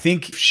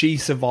think if she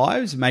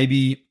survives,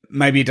 maybe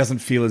it doesn't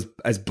feel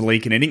as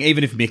bleak an ending,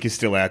 even if Mick is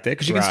still out there,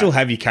 because you can still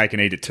have your cake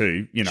and eat it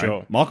too. You know,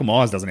 Sure. Michael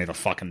Myers doesn't ever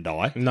fucking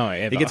die. No,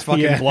 ever. He gets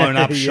fucking blown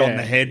up, shot in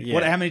the head.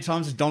 Yeah. How many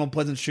times does Donald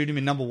Pleasance shoot him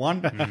in number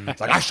one?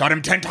 It's like, I shot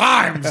him 10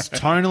 times.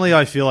 Tonally,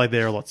 I feel like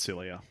they're a lot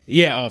sillier.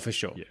 Yeah, for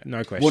sure.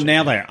 No question. Well,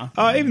 now they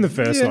are. Even the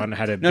first one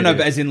had a No,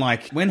 but as in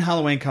like when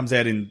Halloween comes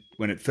out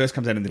when it first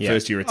comes out in the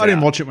first year, it's I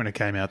didn't watch it when it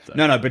came out, though.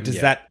 No, but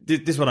does that...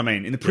 This is what I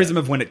mean. In the prism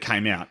of when it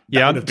came out.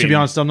 To be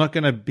honest, I'm not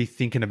going to be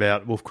thinking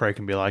about Wolf Creek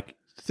and be like,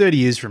 30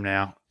 years from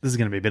now, this is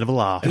going to be a bit of a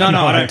laugh. No,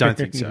 I don't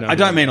think so. I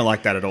don't mean it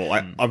like that at all.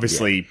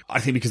 Obviously, I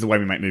think because the way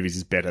we make movies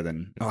is better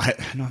than...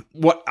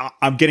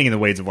 I'm getting in the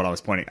weeds of what I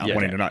was wanting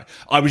to know.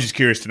 I was just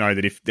curious to know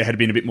that if there had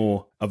been a bit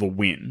more of a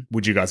win,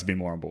 would you guys have been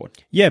more on board?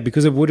 Yeah,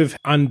 because it would have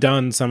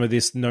undone some of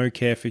this no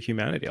care for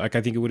humanity. Like,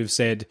 I think it would have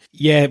said,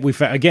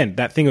 again,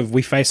 that thing of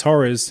we face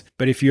horrors,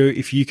 but if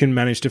you can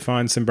manage to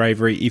find some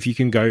bravery, if you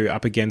can go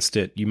up against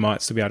it, you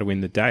might still be able to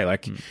win the day.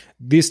 Like,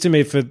 this to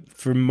me, for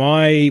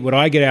what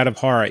I get out of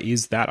horror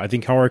is that I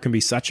think horror can be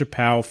such a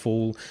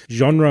powerful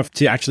genre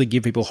to actually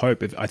give people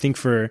hope. I think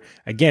for,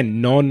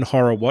 again,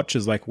 non-horror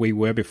watchers like we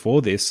were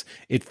before this,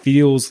 it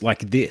feels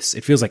like this.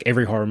 It feels like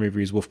every horror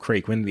movie is Wolf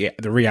Creek, when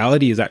the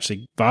reality is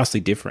actually vastly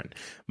different.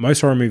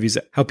 Most horror movies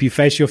help you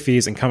face your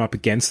fears and come up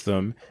against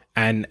them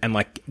and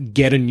like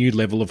get a new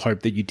level of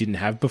hope that you didn't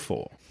have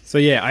before. So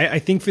yeah, I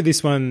think for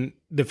this one,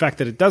 the fact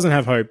that it doesn't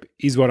have hope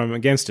is what I'm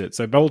against it.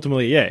 So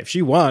ultimately, if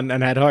she won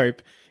and had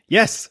hope,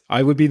 yes,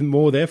 I would be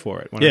more there for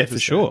it. 100%. Yeah, for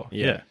sure.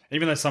 Yeah.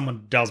 Even though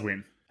someone does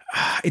win.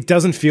 It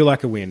doesn't feel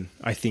like a win,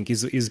 I think,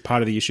 is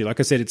part of the issue.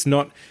 Like I said, it's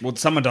not... Well,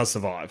 someone does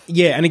survive.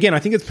 Yeah, and again, I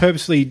think it's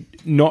purposely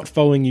not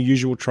following your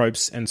usual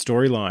tropes and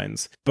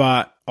storylines.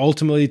 But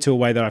ultimately to a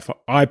way that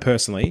I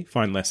personally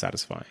find less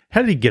satisfying.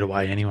 How did he get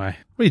away anyway?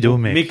 What are you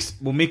doing, Mick?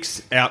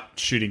 Mick's out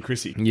shooting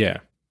Chrissy. Yeah.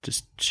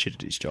 Just shit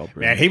at his job.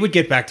 Really. Man, he would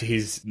get back to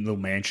his little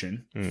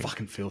mansion,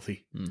 fucking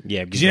filthy.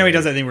 Yeah, because you know he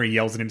does that thing where he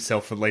yells at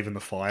himself for leaving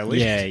the fire lit.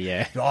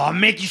 Yeah. Oh,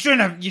 Mick,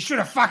 you should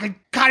have fucking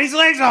cut his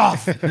legs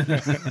off.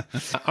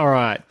 All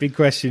right, big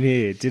question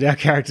here: did our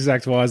characters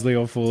act wisely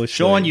or foolishly?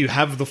 Sean, you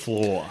have the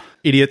floor.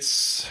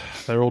 Idiots.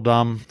 They're all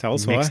dumb. Tell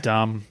us Mick's why.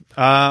 dumb.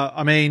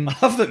 I mean, I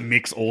love that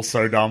Mick's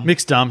also dumb.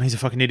 Mick's dumb. He's a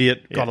fucking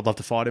idiot. God, I'd love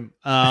to fight him.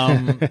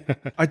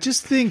 I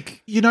just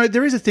think,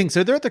 there is a thing.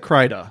 So they're at the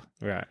crater.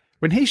 Right.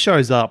 When he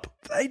shows up,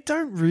 they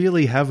don't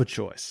really have a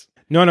choice.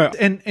 No.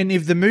 And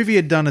if the movie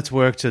had done its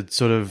work to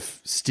sort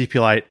of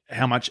stipulate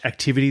how much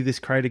activity this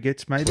crater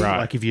gets, maybe, Right.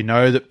 like if you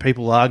know that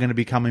people are going to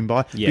be coming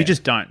by, Yeah. you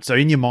just don't. So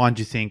in your mind,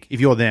 you think, if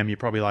you're them, you're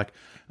probably like,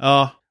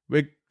 oh,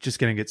 we're just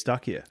going to get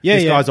stuck here. Yeah,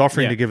 this yeah, guy's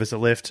offering yeah. to give us a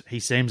lift.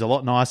 He seems a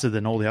lot nicer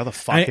than all the other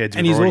fuckheads.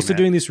 And he's also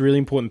doing this really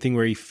important thing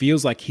where he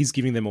feels like he's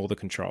giving them all the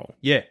control.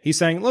 Yeah. He's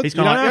saying, look, He's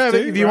you kind don't of have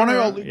like, to. if you want to,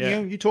 Right, yeah.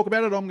 you talk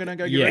about it, I'm going to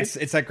go get Yeah. ready.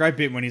 It's that great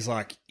bit when he's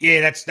like,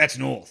 yeah, that's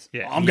north.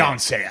 Yeah. I'm going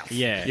south.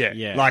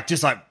 Yeah. Like,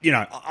 just like,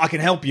 I can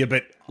help you,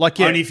 but Like,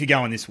 yeah. only if you're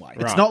going this way.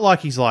 It's not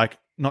like he's like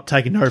not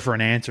taking no for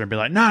an answer and be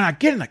like, no,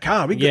 get in the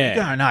car. We Yeah.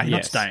 go. No, you're not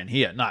Yes. staying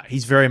here. No,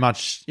 he's very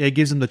much, he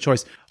gives them the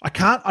choice. I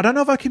don't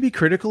know if I can be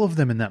critical of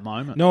them in that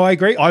moment. No, I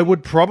agree. I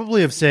would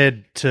probably have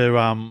said to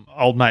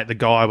old mate, the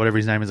guy, whatever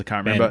his name is, I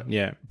can't remember.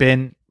 yeah.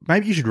 Ben,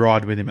 maybe you should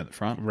ride with him at the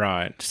front.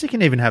 Right. Just so you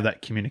can even have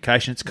that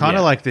communication. It's kind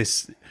of Yeah. like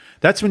this.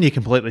 That's when you're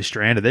completely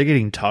stranded. They're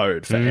getting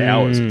towed for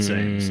hours, it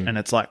seems. And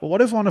it's like, well,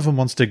 what if one of them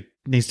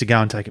needs to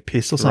go and take a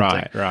piss or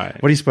something? Right.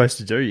 What are you supposed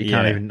to do? You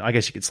can't Yeah. even, I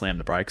guess you could slam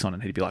the brakes on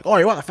and he'd be like,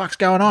 oh, what the fuck's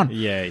going on?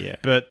 Yeah.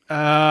 But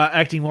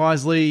acting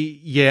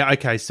wisely, yeah,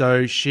 okay.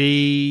 So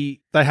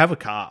they have a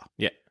car.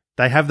 Yeah.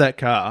 They have that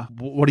car.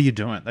 What are you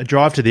doing? They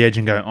drive to the edge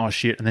and go, oh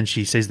shit. And then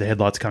she sees the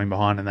headlights coming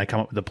behind and they come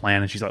up with a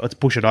plan and she's like, let's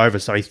push it over.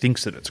 So he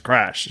thinks that it's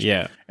crashed.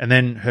 Yeah. And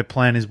then her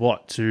plan is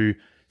what? To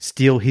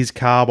steal his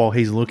car while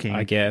he's looking.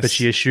 I guess. But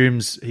she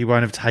assumes he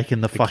won't have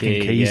taken the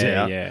fucking key, keys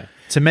yeah, out. yeah.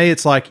 To me,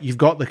 it's like you've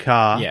got the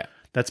car. Yeah.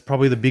 That's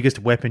probably the biggest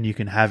weapon you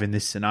can have in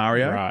this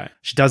scenario. Right.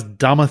 She does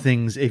dumber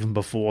things even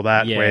before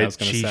that, Yeah, I where was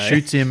gonna she say.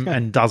 shoots him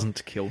and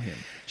doesn't kill him.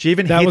 She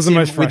even That hits was the him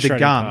most with the frustrating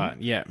gun part.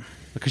 Yeah.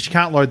 because she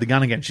can't load the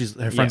gun again.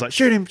 Her friend's Yeah. like,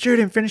 shoot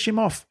him, finish him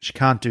off. She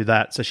can't do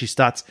that. So she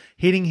starts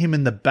hitting him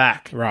in the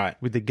back Right.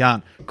 with the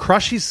gun.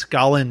 Crush his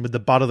skull in with the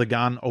butt of the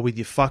gun or with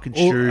your fucking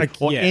shoe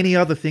or yeah. any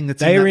other thing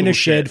that's They in are that in a little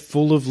shed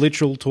full of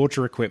literal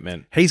torture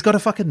equipment. He's got a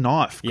fucking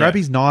knife. Grab Yeah.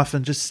 his knife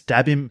and just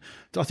stab him.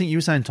 I think you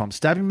were saying, Tom,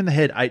 stab him in the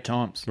head 8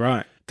 times.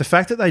 Right. The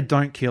fact that they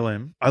don't kill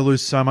him, I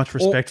lose so much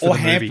respect for or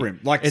the movie. hamper him.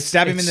 Like,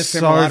 stab him in the it's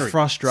femoral so artery.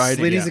 frustrating.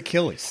 Slit his Yeah.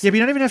 Achilles. Yeah, but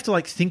you don't even have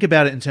to think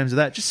about it in terms of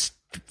that. Just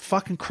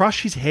fucking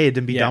crush his head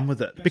and be Yeah. done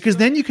with it. Because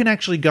then you can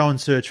actually go and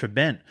search for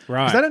Ben.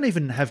 Right. Because they don't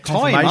even have Tie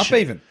confirmation. him up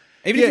even. Even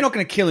Yeah. if you're not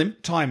going to kill him,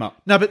 tie him up.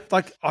 No,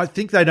 but I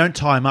think they don't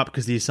tie him up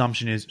because the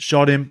assumption is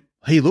shot him.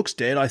 He looks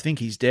dead. I think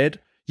he's dead.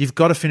 You've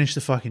got to finish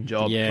the fucking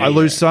job. Yeah, I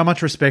lose yeah. so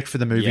much respect for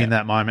the movie Yeah. in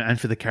that moment and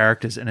for the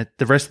characters. And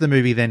the rest of the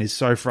movie then is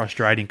so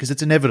frustrating because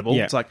it's inevitable.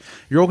 Yeah. It's like,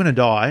 you're all going to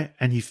die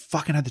and you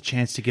fucking had the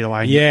chance to get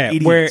away. and Yeah,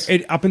 you're where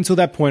idiots. up until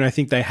that point, I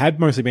think they had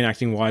mostly been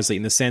acting wisely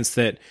in the sense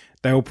that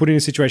they were put in a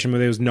situation where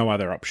there was no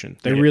other option.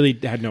 They really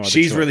had no other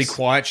She's choice. really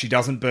quiet. She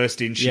doesn't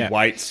burst in. She Yeah.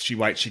 waits. She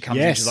waits. She comes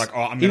in. Yes. She's like,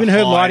 oh, I'm going Even to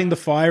her hide. lighting the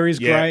fire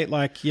is Yeah. great.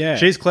 Like, yeah.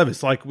 She's clever.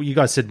 It's like what you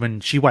guys said when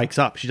she wakes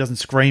up, she doesn't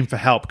scream for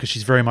help because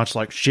she's very much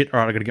like, shit,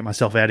 all right, I got to get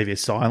myself out of here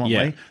silently.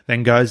 Yeah.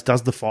 Then goes,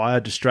 does the fire,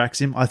 distracts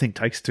him. I think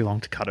takes too long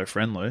to cut her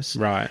friend loose.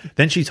 Right.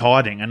 Then she's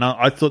hiding. And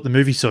I thought the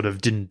movie sort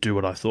of didn't do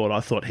what I thought. I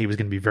thought he was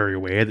going to be very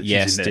aware that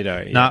Yes, she's in there.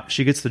 ditto, yeah. Nah,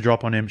 she gets the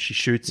drop on him. She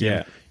shoots him.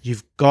 Yeah.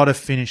 You've got to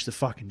finish the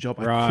fucking job.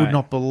 I Right. could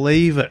not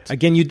believe it.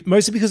 Again, you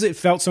mostly because it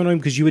felt so annoying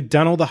because you had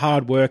done all the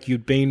hard work,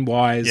 you'd been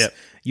wise, Yep.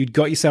 you'd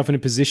got yourself in a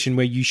position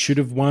where you should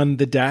have won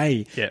the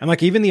day. Yep. And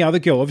like even the other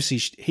girl, obviously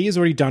he has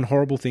already done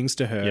horrible things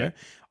to her. Yep.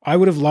 I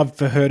would have loved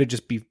for her to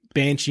just be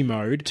banshee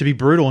mode, To be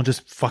brutal and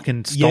just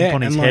fucking stomp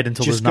on his and, head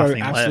until there's just go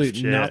nothing absolute left.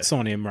 Yeah. nuts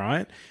on him,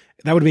 right?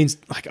 That would have been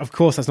like, of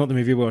course, that's not the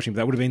movie we're watching, but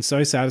that would have been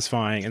so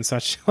satisfying and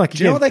such like. Do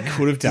you know what they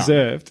could have done?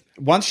 Deserved,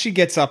 Once she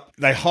gets up,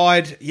 they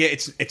hide. Yeah,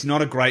 it's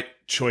not a great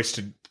choice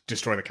to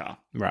destroy the car.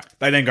 right?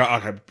 They then go,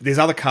 okay, there's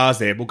other cars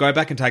there. We'll go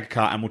back and take a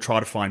car and we'll try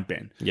to find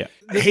Ben. Yeah.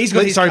 He's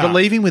got his car. but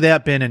leaving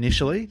without Ben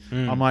initially,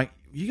 I'm like,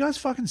 you guys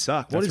fucking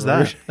suck. What That's is that?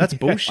 rude. That's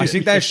bullshit. I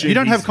think they assume you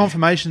don't have he's-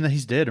 confirmation that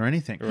he's dead or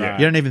anything. Right.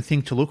 You don't even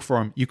think to look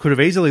for him. You could have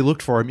easily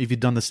looked for him if you'd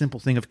done the simple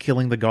thing of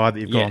killing the guy that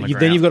you've got Yeah, on the then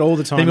ground. you've got all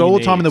the time Then you've got all you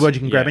the time in the need. world. You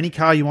can grab Yeah. any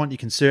car you want. You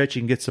can search.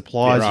 You can get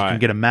supplies. Yeah, You right. can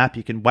get a map.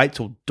 You can wait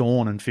till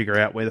dawn and figure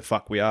out where the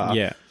fuck we are.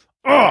 Yeah.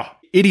 Oh,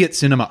 idiot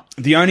cinema.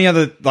 The only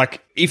other,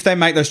 if they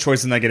make those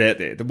choices and they get out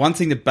there, the one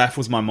thing that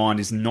baffles my mind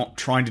is not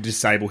trying to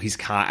disable his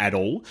car at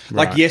all.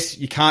 Right. Like, yes,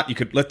 you can't. You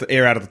could let the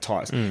air out of the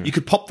tires. You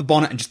could pop the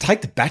bonnet and just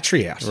take the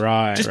battery out.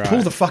 Right, Just right.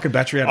 pull the fucking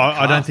battery out of the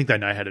car. I don't think they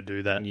know how to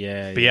do that.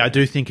 Yeah, But I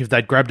do think if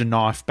they'd grabbed a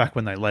knife back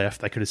when they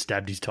left, they could have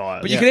stabbed his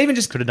tires. But you could even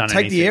just could have done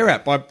take the anything. air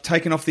out by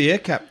taking off the air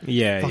cap.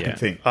 Yeah, fucking yeah.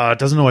 thing. It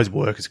doesn't always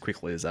work as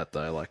quickly as that,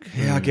 though. Like,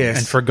 Yeah, I guess.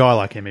 And for a guy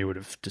like him, he would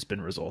have just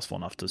been resourceful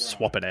enough to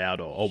swap it out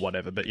or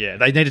whatever. But yeah,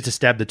 they needed to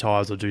stab the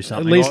tires or do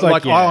something. least,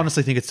 like yeah. I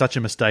honestly think it's such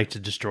a mistake to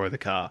destroy the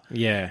car.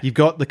 Yeah. You've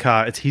got the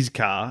car. It's his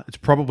car. It's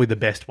probably the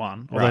best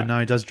one. Although, Right. no,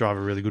 he does drive a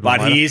really good one.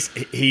 But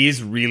later. he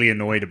is really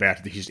annoyed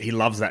about it. He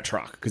loves that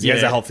truck because he has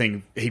Yeah. that whole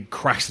thing. He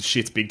cracks the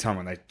shits big time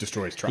when they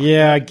destroy his truck.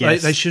 Yeah, I They,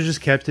 guess. they should have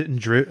just kept it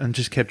and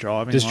just kept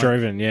driving. just like,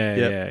 driven. Yeah,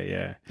 Yep.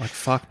 yeah. Like,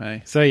 fuck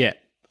me. So yeah,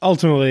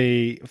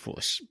 ultimately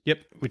foolish. Yep.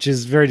 Which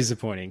is very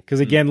disappointing because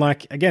again,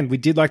 we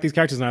did like these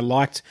characters, and I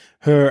liked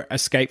her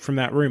escape from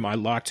that room. I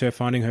liked her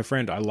finding her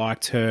friend. I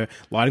liked her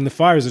lighting the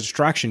fire as a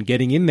distraction,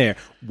 getting in there,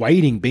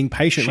 waiting, being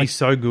patient. She's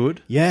so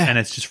good. Yeah. And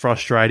it's just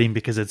frustrating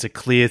because it's a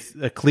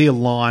clear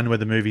line where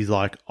the movie's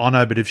like, oh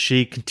no, but if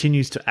she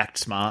continues to act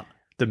smart,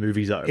 the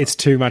movie's over. It's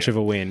too much of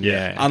a win.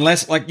 Yeah.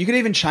 Unless, like, you could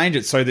even change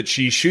it so that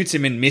she shoots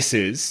him and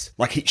misses.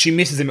 Like, she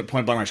misses him at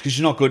point blank range because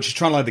she's not good. She's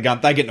trying to load the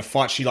gun. They get in a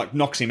fight. She, like,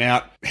 knocks him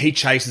out. He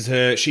chases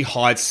her. She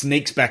hides,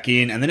 sneaks back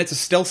in. And then it's a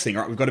stealth thing,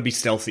 right? We've got to be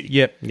stealthy.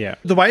 Yep. Yeah.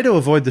 The way to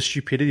avoid the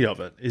stupidity of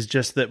it is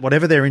just that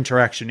whatever their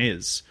interaction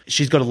is,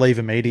 she's got to leave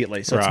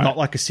immediately. So Right. it's not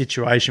like a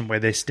situation where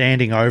they're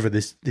standing over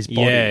this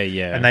body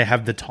Yeah. and they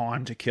have the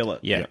time to kill it.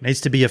 Yeah. It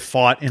needs to be a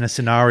fight in a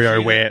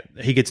scenario where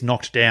he gets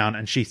knocked down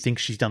and she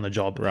thinks she's done the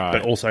job, Right.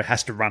 but also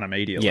has to run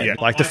immediately. Yeah.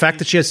 Like the fact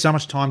that she has so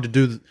much time to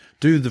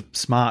do the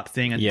smart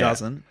thing and Yeah.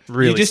 doesn't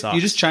really sucks.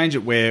 You just change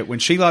it where when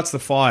she lights the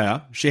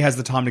fire, she has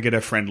the time to get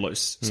her friend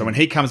loose. So when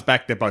he comes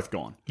back, they're both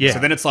gone. Yeah. So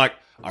then it's like,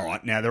 all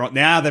right, now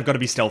they've got to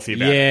be stealthy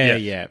about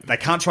it. Yeah. They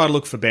can't try to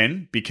look for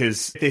Ben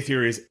because their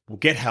theory is we'll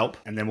get help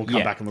and then we'll come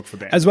Yeah. back and look for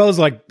Ben. As well as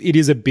like it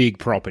is a big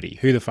property.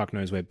 Who the fuck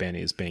knows where Ben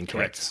is being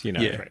Correct. kept? You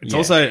know. Yeah. It's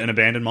also an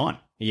abandoned mine.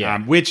 Yeah.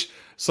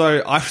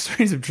 So I was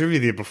reading some trivia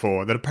there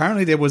before that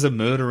apparently there was a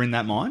murder in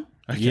that mine.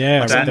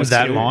 Yeah. That- was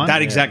that killed. mine?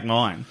 That exact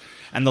mine.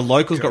 And the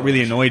locals got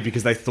really annoyed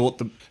because they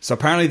thought so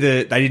apparently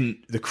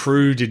the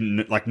crew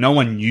didn't, like, no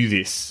one knew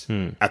this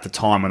at the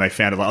time when they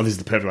found it, like, oh, this is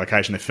the perfect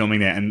location, they're filming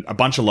there. And a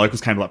bunch of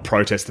locals came to, like,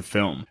 protest the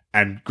film.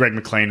 And Greg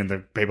McLean and the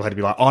people had to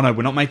be like, oh no,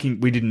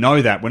 we didn't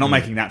know that. We're not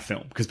making that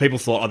film. Because people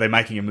thought, oh, they're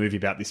making a movie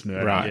about this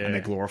murder Right. and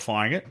they're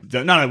glorifying it.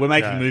 No, we're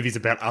making movies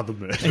about other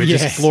murders. We're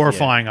just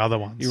glorifying other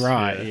ones. You're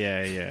right.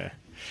 Yeah.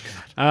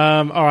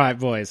 All right,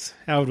 boys.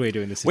 How would we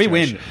do in this We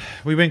situation? win.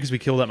 We win because we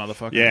killed that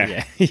motherfucker.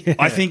 Yeah. Yeah.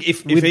 I think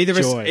if With either of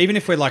joy. us, even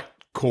if we're, like,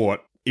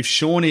 caught, if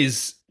Sean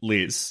is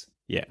Liz,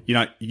 Yeah. you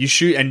know, you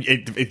shoot, and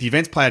if the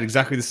events play out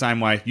exactly the same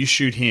way, you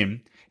shoot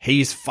him, he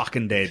is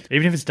fucking dead.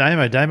 Even if it's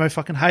Damo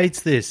fucking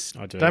hates this.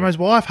 I do. Damo's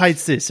wife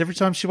hates this. Every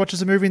time she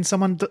watches a movie and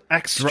someone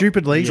acts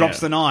stupidly, Drops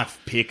the knife.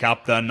 Pick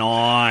up the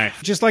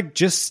knife.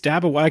 Just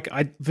stab away.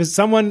 For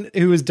someone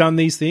who has done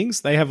these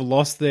things, they have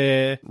lost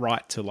their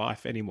right to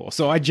life anymore.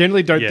 So I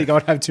generally don't Yeah. think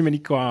I'd have too many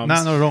qualms.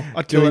 No, not at all.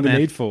 I'd kill doing it, the man.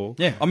 needful.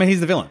 Yeah. I mean, he's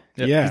the villain.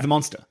 Yeah. He's the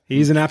monster.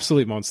 He's an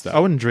absolute monster. I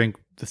wouldn't drink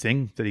the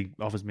thing that he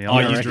offers me. Oh,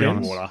 I'll you just drink be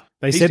honest. water.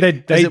 They said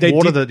they Is it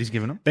water did, that he's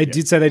given him? They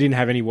did say they didn't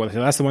have any water.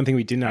 So that's the one thing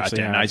we didn't I actually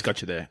don't have. know. He's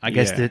got you there. I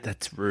guess Yeah.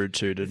 that's rude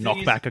too to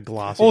knock back a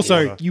glass. of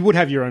Also, water. you would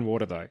have your own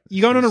water though.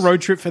 You going on a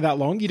road trip for that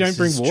long, you don't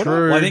bring is water.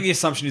 true. Well, I think the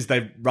assumption is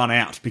they've run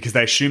out because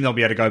they assume they'll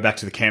be able to go back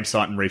to the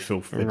campsite and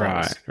refill for their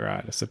bottles.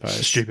 Right. I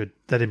suppose. stupid.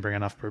 They didn't bring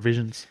enough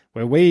provisions.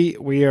 Where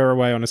we are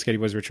away on a Sketty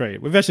Boys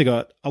retreat, we've actually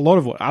got a lot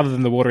of water other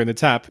than the water in the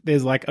tap.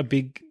 There's like a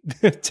big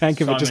tank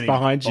of So it just many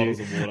behind you. bottles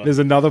of water. There's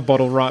another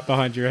bottle right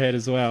behind your head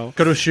as well.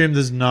 Got to assume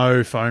there's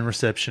no phone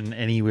reception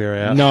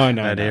anywhere out No,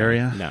 that no.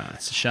 area. No.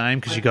 It's a shame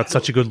because you got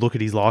such a good look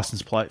at his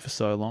license plate for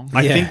so long.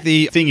 I Yeah. think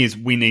the thing is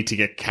we need to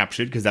get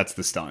captured because that's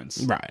the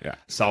Stones. Right.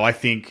 So I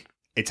think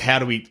it's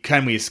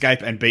can we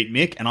escape and beat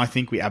Mick? And I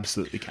think we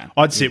absolutely can.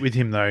 I'd sit with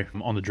him though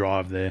on the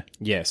drive there,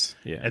 Yes.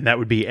 Yeah. and that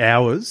would be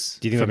hours.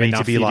 Do you think for that'd be me enough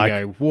to be for you like,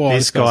 go, "Whoa,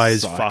 this guy's guy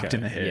is psycho." fucked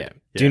in the head? Yeah.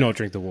 Do not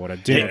drink the water.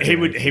 He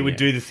would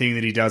do the thing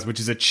that he does, which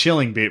is a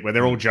chilling bit where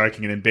they're all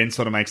joking, and then Ben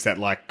sort of makes that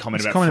like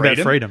comment about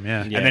freedom.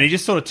 Yeah. And then he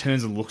just sort of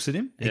turns and looks at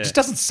him. He just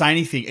doesn't say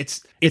anything.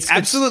 It's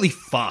absolutely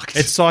fucked.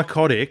 It's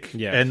psychotic,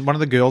 Yeah. and one of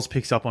the girls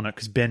picks up on it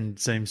because Ben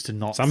seems to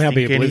not Somehow be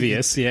think anything.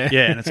 oblivious, yeah.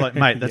 yeah, and it's like,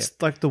 mate, that's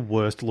like the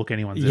worst look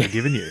anyone's ever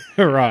given you.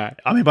 right.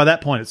 I mean, by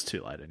that point, it's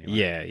too late anyway.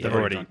 Yeah, they've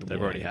yeah.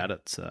 already had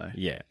it. So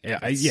Yeah.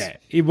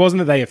 It wasn't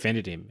that they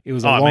offended him. It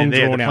was a long, the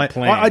drawn out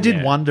plan. I did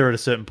yeah. wonder at a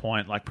certain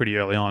point, like pretty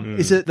early on,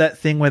 is it that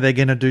thing where they're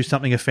going to do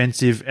something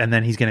offensive and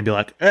then he's going to be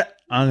like,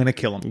 I'm going to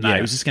kill him? No, Yeah.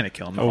 he was just going to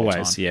kill him the whole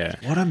Always, time. yeah.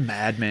 What a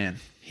madman.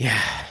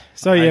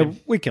 So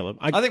we kill him.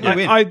 I think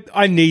we win.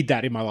 I need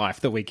that in my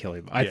life that we kill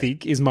him. I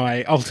think is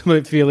my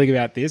ultimate feeling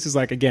about this. Is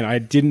like, again, I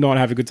did not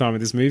have a good time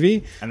with this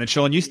movie. and then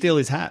Sean, you steal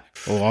his hat.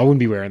 Oh, I wouldn't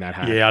be wearing that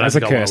hat. Yeah, I don't that's a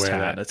think I want cursed to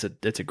wear hat.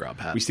 that. It's a grub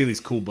hat. We steal his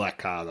cool black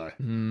car though.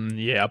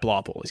 Yeah, I blow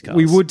up all his cars.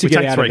 We would to get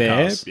take out of 3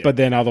 there, cars. but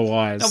then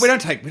otherwise, No, we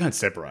don't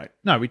separate.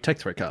 No, we take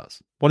 3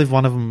 cars. What if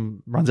one of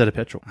them runs out of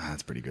petrol?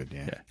 That's pretty good,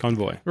 yeah.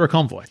 Convoy. We're a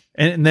convoy.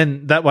 And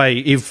then that way,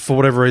 if for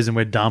whatever reason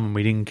we're dumb and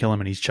we didn't kill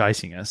him and he's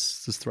chasing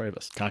us, there's three of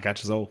us. Can't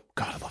catch us all.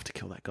 God, I'd love to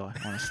kill that guy,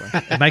 honestly.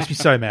 It makes me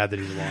so mad that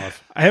he's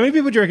alive. How many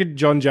people do you reckon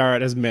John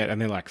Jarratt has met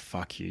and they're like,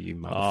 fuck you, you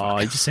motherfucker? Oh,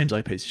 he just seems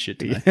like a piece of shit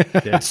to me.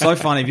 It's so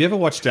funny. Have you ever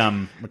watched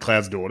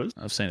McLeod's Daughters?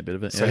 I've seen a bit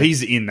of it. So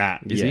he's in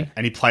that. Is he?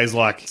 And he plays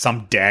like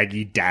some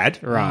daggy dad.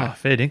 Right. Oh,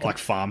 fair dinkum. Like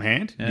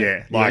farmhand.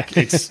 Yeah. Like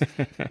it's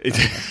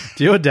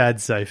Do your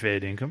dad say fair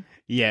dinkum?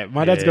 Yeah,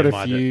 my dad's got a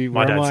few.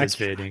 My where I'm dad like, says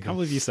fair dinkum. I can't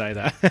believe you say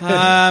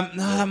that.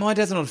 no, my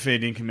dad's not a fair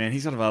dinkum, man.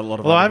 He's got a lot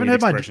of Well, I other haven't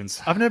weird heard expressions.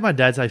 I haven't heard my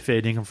dad say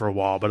fair dinkum for a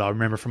while, but I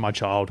remember from my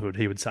childhood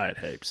he would say it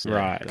heaps.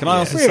 Right. Can I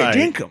also Fair say,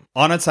 dinkum.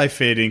 I don't say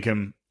fair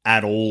dinkum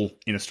at all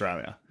in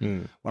Australia.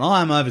 When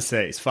I'm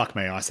overseas, fuck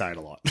me, I say it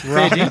a lot.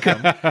 Fair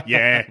dinkum?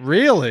 Yeah.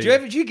 Really?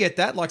 Do you get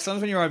that? Like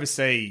sometimes when you're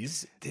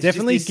overseas, there's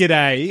Definitely just this-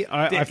 g'day.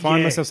 I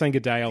find myself saying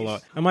g'day a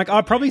lot. I'm like,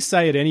 I'll probably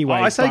say it anyway.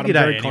 I say but g'day I'm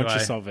very anyway.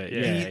 conscious of it.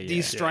 Yeah, The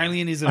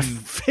Australianism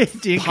Fair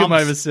dinkum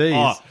pumps- overseas.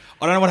 Oh,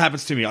 I don't know what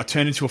happens to me. I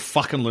turn into a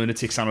fucking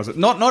lunatic sometimes.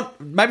 Not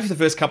maybe for the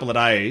first couple of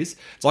days.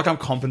 It's like I'm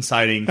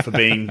compensating for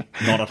being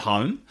not at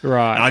home.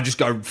 Right. And I just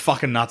go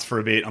fucking nuts for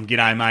a bit. I'm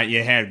g'day, mate.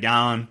 Yeah, how it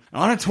going?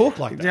 And I don't talk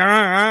like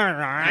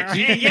that.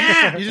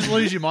 Yeah. You just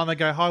lose your mind. They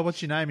go, hi,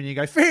 what's your name? And you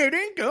go, fair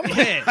dinkum.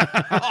 Yeah.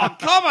 Oh,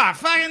 come on,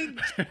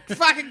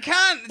 fucking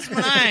cunt. It's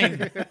my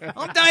name.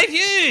 I'm Dave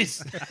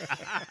Hughes.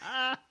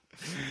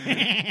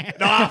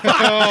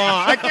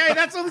 Oh, okay,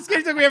 that's all the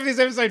sketch talk we have for this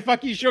episode.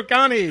 Fuck you, Shook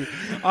Carney.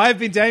 I've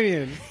been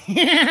Damien.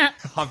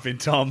 I've been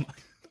Tom.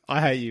 I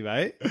hate you,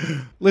 mate.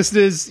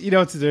 Listeners, you know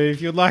what to do. If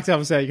you'd like to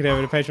help us out, you can head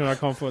over to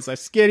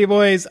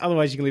patreon.com/scaredyboys.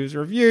 Otherwise, you can leave us a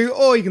review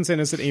or you can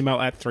send us an email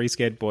at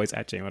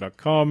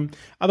 3scaredboys@gmail.com.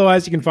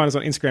 Otherwise, you can find us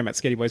on Instagram at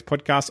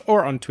scaredyboyspodcast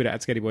or on Twitter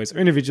at scaredyboys or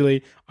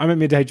individually. I'm at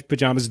Midday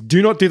Pajamas.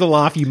 Do not do the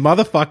laugh, you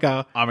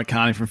motherfucker. I'm a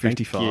Carney from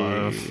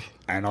 55.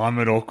 And I'm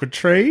an awkward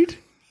treat.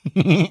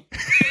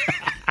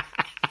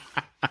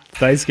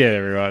 Stay scared,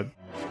 everyone.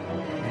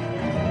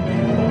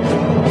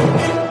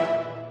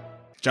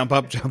 Jump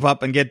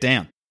up, and get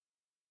down.